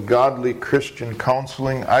to some godly Christian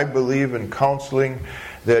counseling. I believe in counseling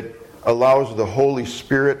that allows the Holy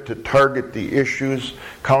Spirit to target the issues,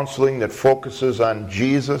 counseling that focuses on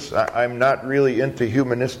Jesus. I'm not really into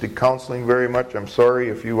humanistic counseling very much. I'm sorry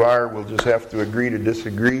if you are. We'll just have to agree to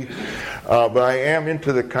disagree. But I am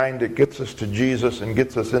into the kind that gets us to Jesus and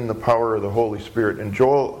gets us in the power of the Holy Spirit. And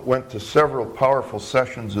Joel went to several powerful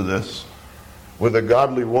sessions of this with a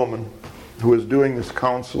godly woman who was doing this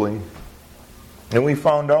counseling. And we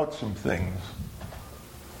found out some things.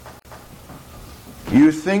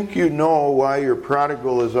 You think you know why your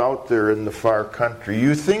prodigal is out there in the far country.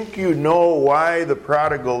 You think you know why the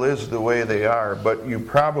prodigal is the way they are, but you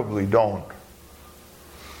probably don't.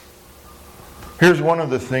 Here's one of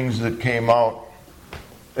the things that came out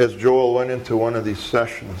as Joel went into one of these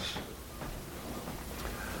sessions.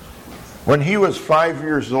 When he was 5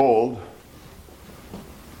 years old,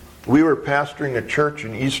 we were pastoring a church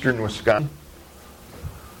in eastern Wisconsin.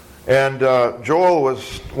 And Joel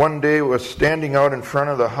was standing out in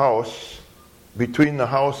front of the house, between the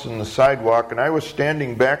house and the sidewalk, and I was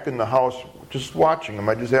standing back in the house just watching him.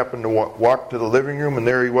 I just happened to walk to the living room, and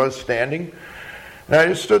there he was standing. And I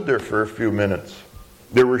just stood there for a few minutes.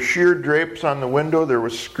 There were sheer drapes on the window. There were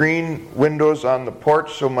screen windows on the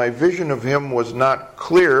porch, so my vision of him was not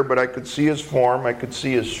clear, but I could see his form, I could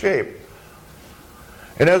see his shape.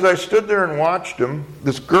 And as I stood there and watched him,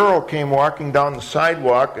 this girl came walking down the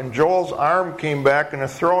sidewalk, and Joel's arm came back in a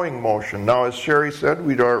throwing motion. Now, as Sherry said,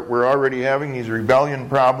 we're already having these rebellion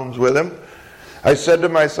problems with him. I said to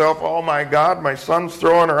myself, oh my God, my son's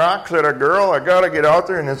throwing rocks at a girl. I got to get out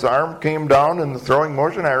there. And his arm came down in the throwing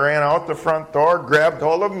motion. I ran out the front door, grabbed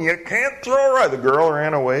hold of him. You can't throw rocks. The girl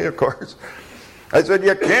ran away, of course. I said,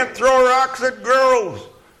 you can't throw rocks at girls.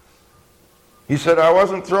 He said, I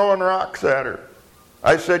wasn't throwing rocks at her.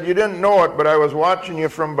 I said, you didn't know it, but I was watching you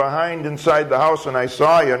from behind inside the house, and I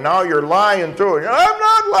saw you. Now you're lying too. I'm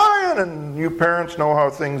not lying. And you parents know how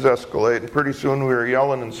things escalate. And pretty soon we were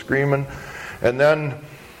yelling and screaming. And then,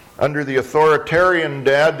 under the authoritarian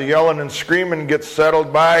dad, the yelling and screaming gets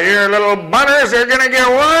settled by, "Here, little butters, they're going to get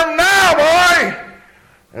warm now, boy!"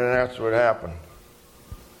 And that's what happened.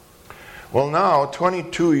 Well, now,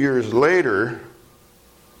 22 years later,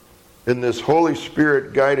 in this Holy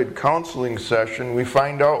Spirit-guided counseling session, we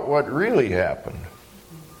find out what really happened.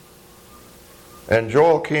 And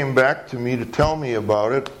Joel came back to me to tell me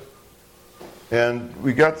about it, and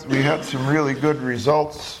we had some really good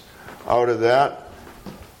results out of that.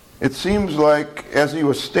 It seems like as he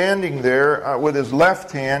was standing there, with his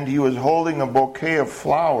left hand, he was holding a bouquet of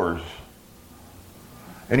flowers.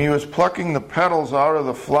 And he was plucking the petals out of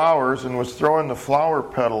the flowers and was throwing the flower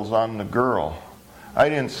petals on the girl. I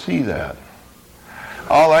didn't see that.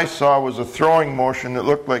 All I saw was a throwing motion that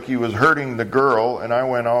looked like he was hurting the girl, and I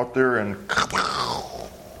went out there and...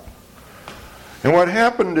 And what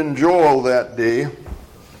happened in Joel that day,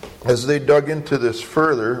 as they dug into this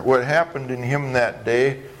further, what happened in him that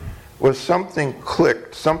day was something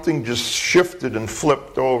clicked, something just shifted and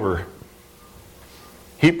flipped over.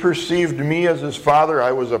 He perceived me as his father.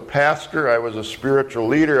 I was a pastor, I was a spiritual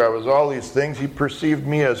leader, I was all these things. He perceived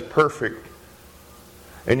me as perfect.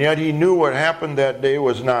 And yet he knew what happened that day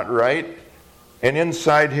was not right. And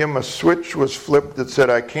inside him a switch was flipped that said,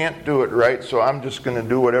 I can't do it right, so I'm just going to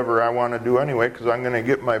do whatever I want to do anyway, because I'm going to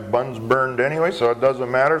get my buns burned anyway, so it doesn't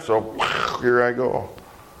matter, so here I go.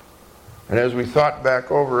 And as we thought back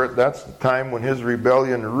over it, that's the time when his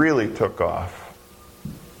rebellion really took off.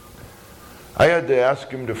 I had to ask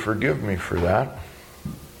him to forgive me for that.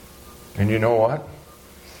 And you know what?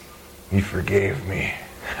 He forgave me.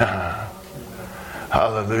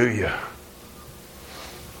 Hallelujah.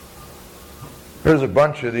 There's a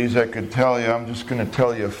bunch of these I could tell you. I'm just going to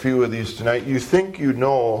tell you a few of these tonight. You think you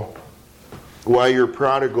know why your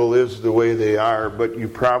prodigal is the way they are, but you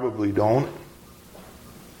probably don't.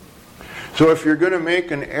 So if you're going to make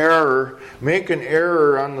an error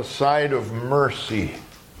on the side of mercy.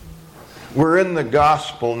 We're in the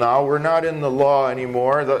gospel now. We're not in the law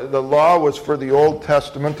anymore. The law was for the Old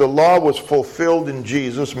Testament. The law was fulfilled in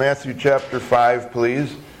Jesus. Matthew chapter 5,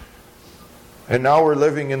 please. And now we're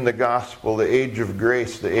living in the gospel, the age of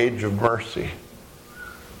grace, the age of mercy.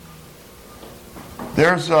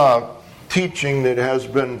 There's a teaching that has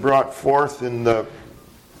been brought forth in the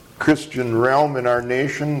Christian realm in our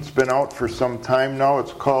nation. It's been out for some time now.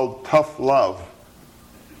 It's called tough love.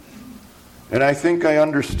 And I think I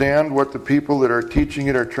understand what the people that are teaching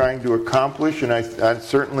it are trying to accomplish, and I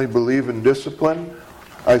certainly believe in discipline.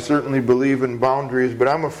 I certainly believe in boundaries, but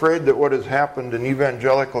I'm afraid that what has happened in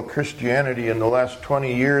evangelical Christianity in the last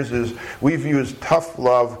 20 years is we've used tough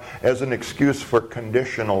love as an excuse for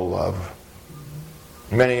conditional love.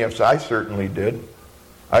 Many of us, I certainly did.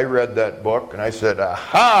 I read that book and I said,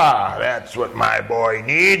 aha, that's what my boy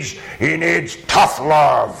needs. He needs tough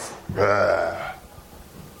love.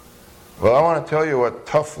 Well, I want to tell you what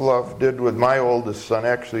tough love did with my oldest son.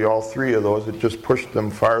 Actually, all three of those, it just pushed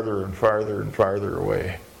them farther and farther and farther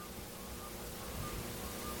away.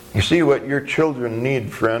 You see, what your children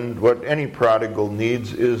need, friend, what any prodigal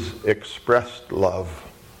needs is expressed love.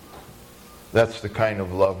 That's the kind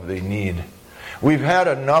of love they need. We've had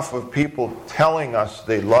enough of people telling us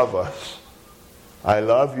they love us. I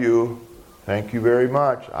love you. Thank you very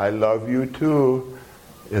much. I love you too.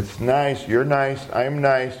 It's nice, you're nice, I'm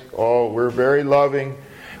nice. Oh, we're very loving.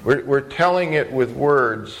 We're telling it with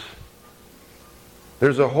words.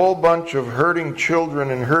 There's a whole bunch of hurting children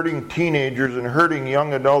and hurting teenagers and hurting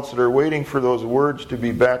young adults that are waiting for those words to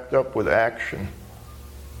be backed up with action.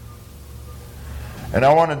 And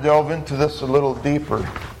I want to delve into this a little deeper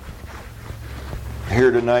here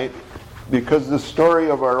tonight, because the story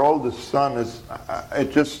of our oldest son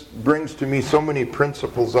it just brings to me so many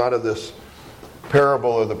principles out of this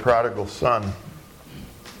parable of the prodigal son.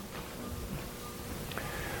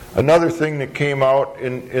 Another thing that came out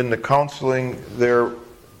in the counseling there,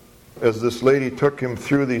 as this lady took him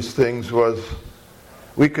through these things, was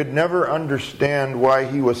we could never understand why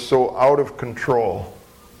he was so out of control.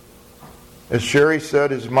 As Sherry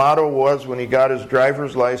said, his motto was, when he got his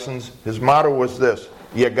driver's license, his motto was this: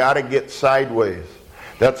 you got to get sideways.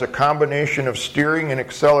 That's a combination of steering and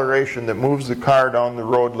acceleration that moves the car down the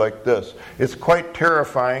road like this. It's quite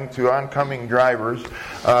terrifying to oncoming drivers.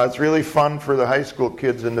 It's really fun for the high school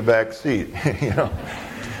kids in the back seat, you know.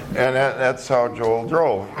 And that's how Joel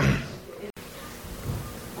drove.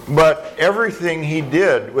 But everything he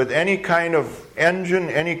did with any kind of engine,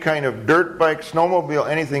 any kind of dirt bike, snowmobile,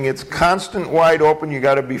 anything, it's constant wide open. You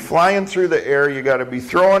got to be flying through the air. You got to be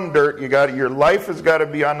throwing dirt. Your life has got to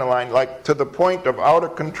be on the line, like to the point of out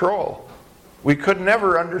of control. We could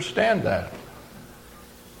never understand that.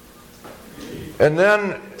 And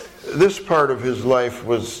then this part of his life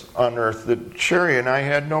was unearthed that Sherry and I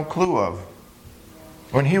had no clue of.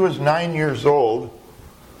 When he was 9 years old,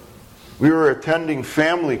 we were attending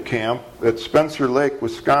family camp at Spencer Lake,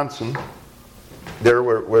 Wisconsin, there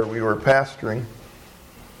where we were pastoring.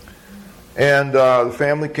 And the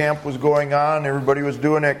family camp was going on, everybody was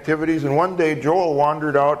doing activities, and one day Joel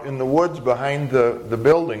wandered out in the woods behind the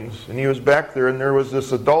buildings, and he was back there, and there was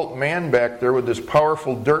this adult man back there with this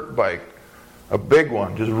powerful dirt bike, a big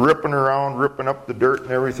one, just ripping around, ripping up the dirt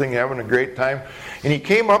and everything, having a great time. And he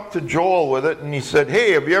came up to Joel with it, and he said,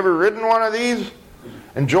 "Hey, have you ever ridden one of these?"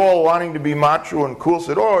 And Joel, wanting to be macho and cool,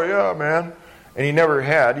 said, "Oh, yeah, man." And he never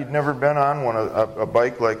had. He'd never been on a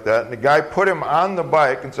bike like that. And the guy put him on the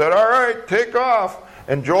bike and said, "All right, take off."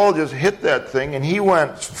 And Joel just hit that thing, and he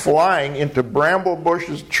went flying into bramble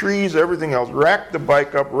bushes, trees, everything else, racked the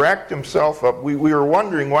bike up, racked himself up. We were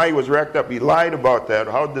wondering why he was racked up. He lied about that.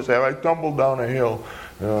 How did this happen? "I tumbled down a hill."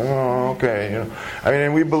 Oh, okay. You know, I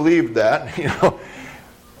mean, we believed that. You know,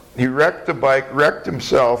 he wrecked the bike, wrecked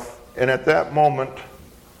himself, and at that moment,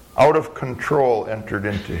 out of control entered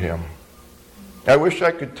into him. I wish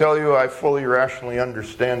I could tell you I fully rationally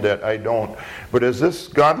understand that. I don't. But as this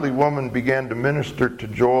godly woman began to minister to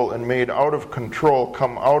Joel and made out of control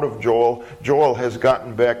come out of Joel, Joel has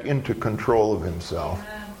gotten back into control of himself.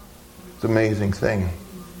 It's an amazing thing.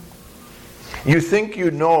 You think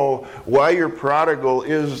you know why your prodigal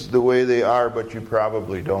is the way they are, but you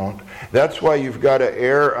probably don't. That's why you've got to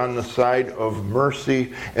err on the side of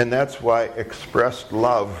mercy, and that's why expressed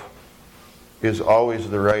love is always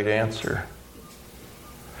the right answer.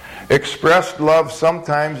 Expressed love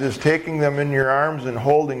sometimes is taking them in your arms and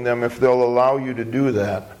holding them if they'll allow you to do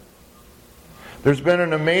that. There's been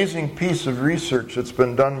an amazing piece of research that's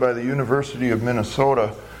been done by the University of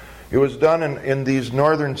Minnesota. It was done in these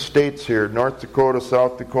northern states here, North Dakota,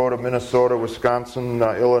 South Dakota, Minnesota, Wisconsin,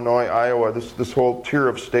 Illinois, Iowa, this whole tier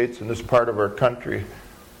of states in this part of our country.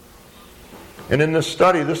 And in this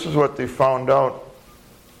study, this is what they found out.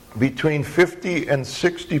 Between 50 and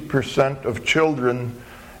 60% of children,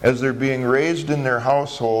 as they're being raised in their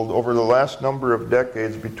household over the last number of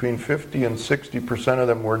decades, between 50 and 60% of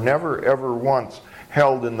them were never ever once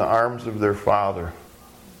held in the arms of their father.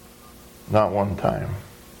 Not one time.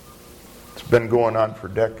 It's been going on for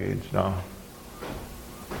decades now.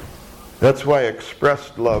 That's why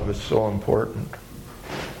expressed love is so important.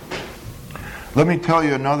 Let me tell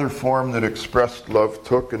you another form that expressed love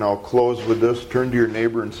took, and I'll close with this. Turn to your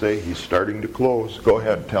neighbor and say, "He's starting to close." Go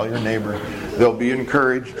ahead, tell your neighbor. They'll be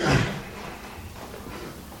encouraged.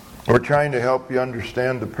 We're trying to help you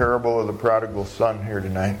understand the parable of the prodigal son here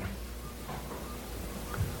tonight.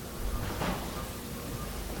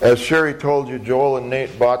 As Sherry told you, Joel and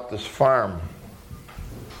Nate bought this farm.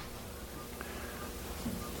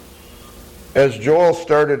 As Joel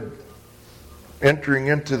started entering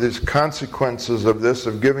into these consequences of this,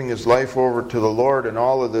 of giving his life over to the Lord and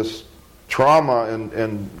all of this trauma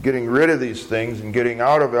and getting rid of these things and getting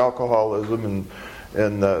out of alcoholism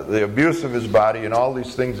and the abuse of his body and all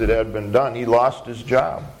these things that had been done, he lost his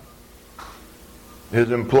job. His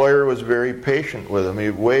employer was very patient with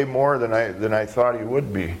him, way more than I thought he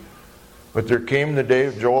would be. But there came the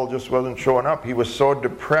day Joel just wasn't showing up. He was so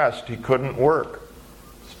depressed he couldn't work.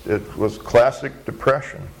 It was classic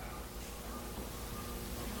depression.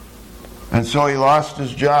 And so he lost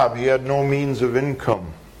his job. He had no means of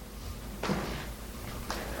income.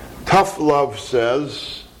 Tough love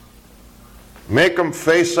says, make them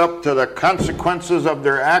face up to the consequences of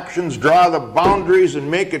their actions, draw the boundaries and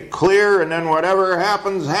make it clear, and then whatever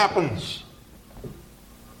happens, happens.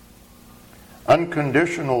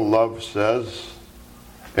 Unconditional love says,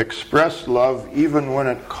 express love even when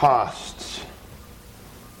it costs.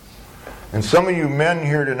 And some of you men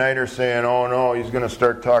here tonight are saying, "Oh no, he's going to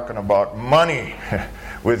start talking about money."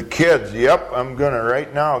 With kids, yep, I'm going to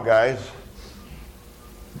right now, guys.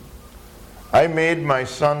 I made my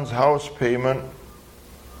son's house payment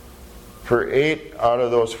for 8 out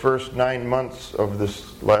of those first 9 months of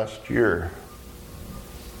this last year.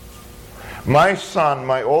 My son,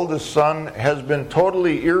 my oldest son, has been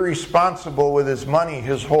totally irresponsible with his money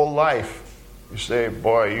his whole life. You say,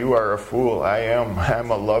 boy, you are a fool. I am.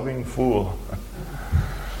 I'm a loving fool.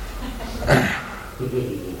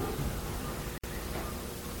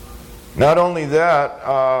 Not only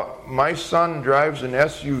that, my son drives an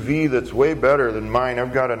SUV that's way better than mine.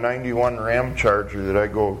 I've got a 91 Ram Charger that I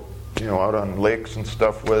go, out on lakes and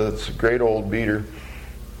stuff with. It's a great old beater.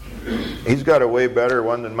 He's got a way better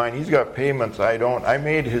one than mine. He's got payments I don't. I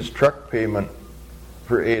made his truck payment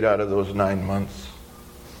for 8 out of those 9 months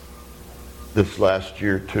this last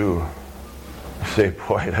year too. I say,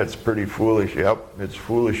 boy, that's pretty foolish. Yep, it's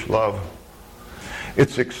foolish love.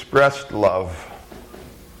 It's expressed love.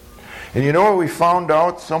 And you know what we found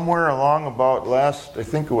out somewhere along about last, I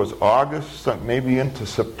think it was August, maybe into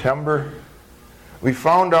September? We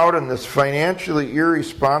found out in this financially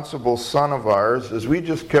irresponsible son of ours, as we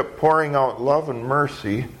just kept pouring out love and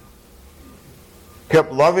mercy,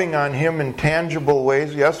 kept loving on him in tangible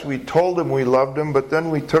ways. Yes, we told him we loved him, but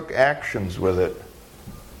then we took actions with it.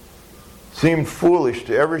 Seemed foolish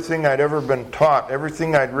to everything I'd ever been taught,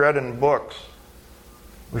 everything I'd read in books.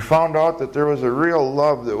 We found out that there was a real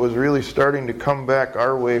love that was really starting to come back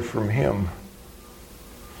our way from him.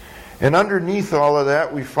 And underneath all of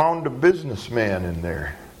that, we found a businessman in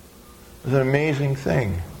there. It was an amazing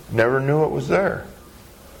thing. Never knew it was there.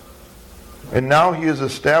 And now he has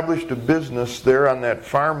established a business there on that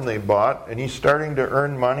farm they bought, and he's starting to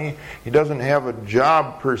earn money. He doesn't have a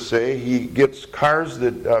job per se. He gets cars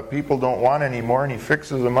that people don't want anymore, and he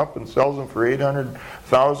fixes them up and sells them for $800,000,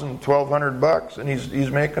 $1,200, and he's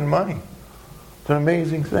making money. It's an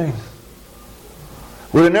amazing thing.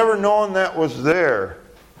 We'd have never known that was there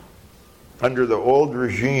under the old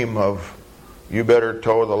regime of, you better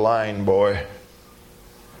toe the line, boy.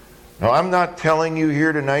 Now, I'm not telling you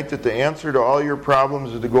here tonight that the answer to all your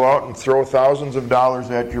problems is to go out and throw thousands of dollars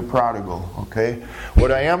at your prodigal, okay?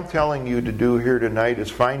 What I am telling you to do here tonight is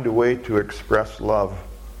find a way to express love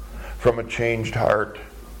from a changed heart.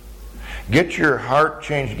 Get your heart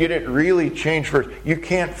changed. Get it really changed first. You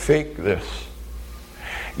can't fake this.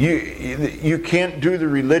 You can't do the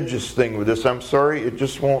religious thing with this. I'm sorry, it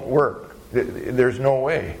just won't work. There's no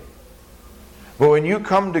way. But when you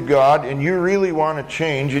come to God and you really want to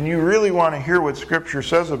change and you really want to hear what Scripture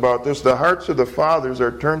says about this, the hearts of the fathers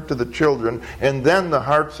are turned to the children, and then the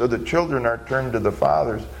hearts of the children are turned to the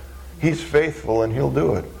fathers. He's faithful and He'll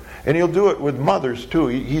do it. And He'll do it with mothers too.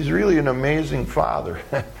 He's really an amazing Father.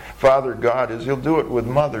 Father God is. He'll do it with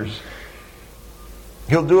mothers.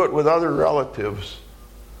 He'll do it with other relatives.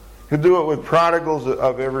 He'll do it with prodigals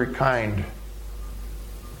of every kind.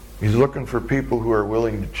 He's looking for people who are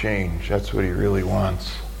willing to change. That's what He really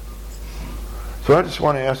wants. So I just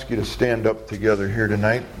want to ask you to stand up together here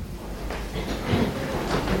tonight.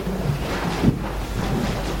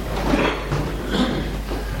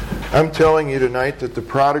 I'm telling you tonight that the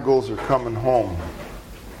prodigals are coming home.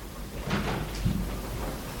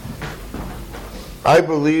 I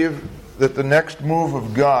believe that the next move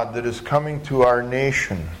of God that is coming to our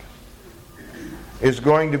nation is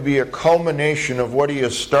going to be a culmination of what He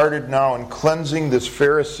has started now in cleansing this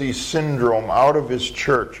Pharisee syndrome out of His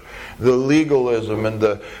church. The legalism and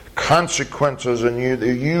the consequences and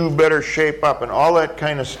you better shape up and all that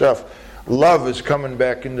kind of stuff. Love is coming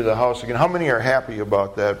back into the house again. How many are happy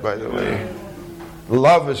about that, by the way?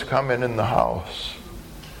 Love is coming in the house.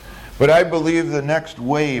 But I believe the next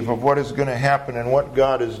wave of what is going to happen and what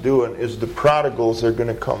God is doing is the prodigals are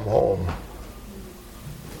going to come home.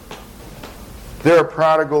 There are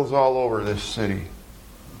prodigals all over this city.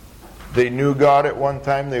 They knew God at one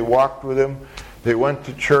time. They walked with Him. They went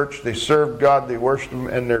to church. They served God. They worshiped Him,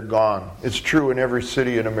 and they're gone. It's true in every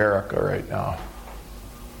city in America right now.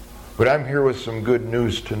 But I'm here with some good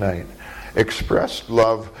news tonight. Expressed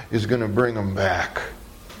love is going to bring them back.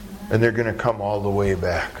 And they're going to come all the way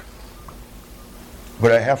back.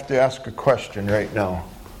 But I have to ask a question right now.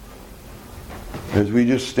 As we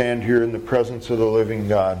just stand here in the presence of the living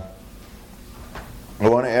God. I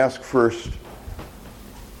want to ask first,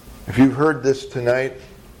 if you've heard this tonight,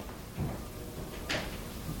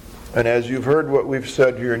 and as you've heard what we've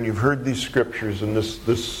said here, and you've heard these scriptures and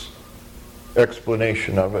this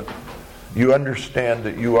explanation of it, you understand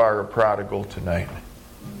that you are a prodigal tonight.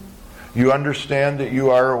 You understand that you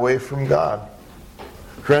are away from God.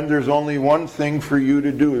 Friend, there's only one thing for you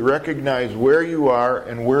to do. Recognize where you are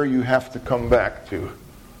and where you have to come back to.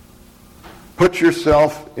 Put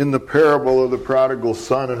yourself in the parable of the prodigal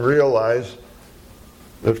son and realize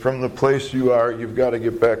that from the place you are, you've got to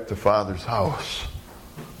get back to Father's house.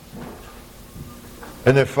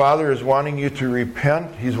 And that Father is wanting you to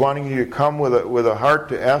repent. He's wanting you to come with a heart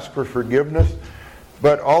to ask for forgiveness.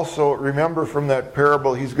 But also, remember from that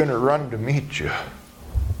parable, He's going to run to meet you.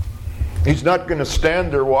 He's not going to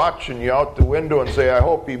stand there watching you out the window and say, I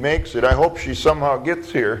hope he makes it. I hope she somehow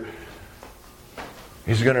gets here.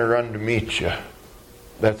 He's going to run to meet you.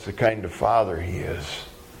 That's the kind of Father He is.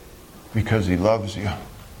 Because He loves you.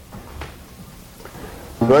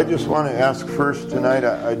 So I just want to ask first tonight,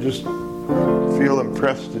 I just feel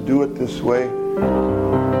impressed to do it this way.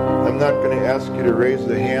 I'm not going to ask you to raise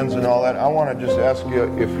the hands and all that. I want to just ask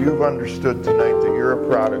you if you've understood tonight that you're a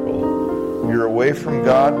prodigal. You're away from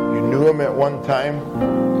God. You knew Him at one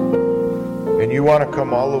time. And you want to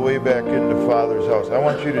come all the way back into Father's house. I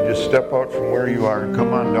want you to just step out from where you are and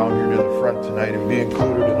come on down here to the front tonight and be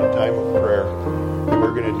included in a time of prayer that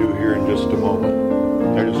we're going to do here in just a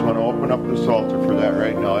moment. I just want to open up this altar for that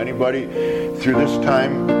right now. Anybody through this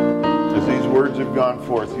time, as these words have gone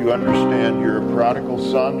forth, you understand you're a prodigal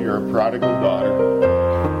son, you're a prodigal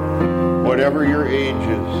daughter. Whatever your age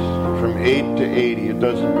is, from 8 to 80, it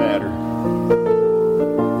doesn't matter.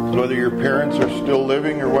 Whether your parents are still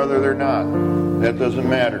living or whether they're not, that doesn't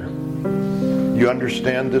matter. You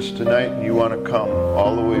understand this tonight and you want to come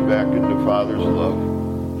all the way back into Father's love.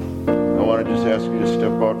 I want to just ask you to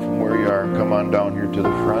step out from where you are and come on down here to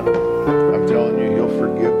the front. I'm telling you, He'll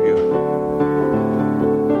forgive you.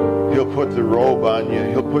 He'll put the robe on you.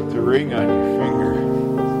 He'll put the ring on your finger.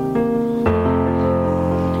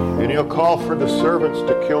 And He'll call for the servants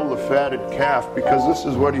to kill the fatted calf, because this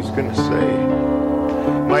is what He's going to say.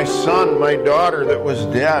 My son, my daughter that was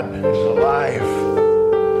dead is alive.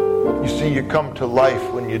 You see, you come to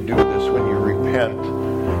life when you do this, when you repent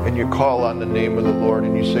and you call on the name of the Lord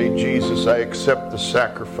and you say, Jesus, I accept the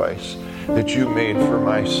sacrifice that you made for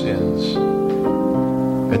my sins.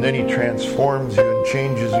 And then He transforms you and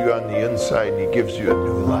changes you on the inside and He gives you a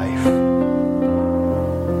new life.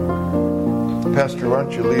 Pastor, why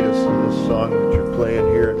don't you lead us in this song that you're playing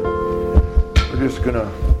here? We're just going to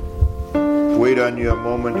wait on you a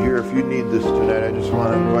moment here. If you need this tonight, I just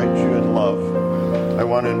want to invite you in love. I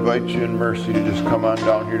want to invite you in mercy to just come on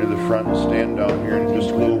down here to the front and stand down here. In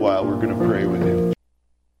just a little while, we're going to pray with you.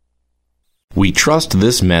 We trust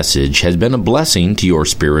this message has been a blessing to your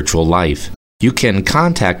spiritual life. You can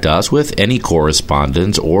contact us with any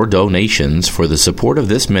correspondence or donations for the support of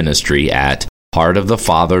this ministry at Heart of the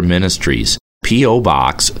Father Ministries, P.O.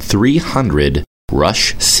 Box 300,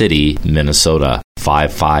 Rush City, Minnesota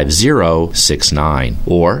 55069,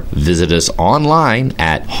 or visit us online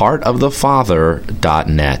at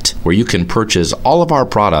heartofthefather.net, where you can purchase all of our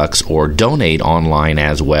products or donate online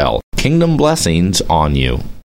as well. Kingdom blessings on you.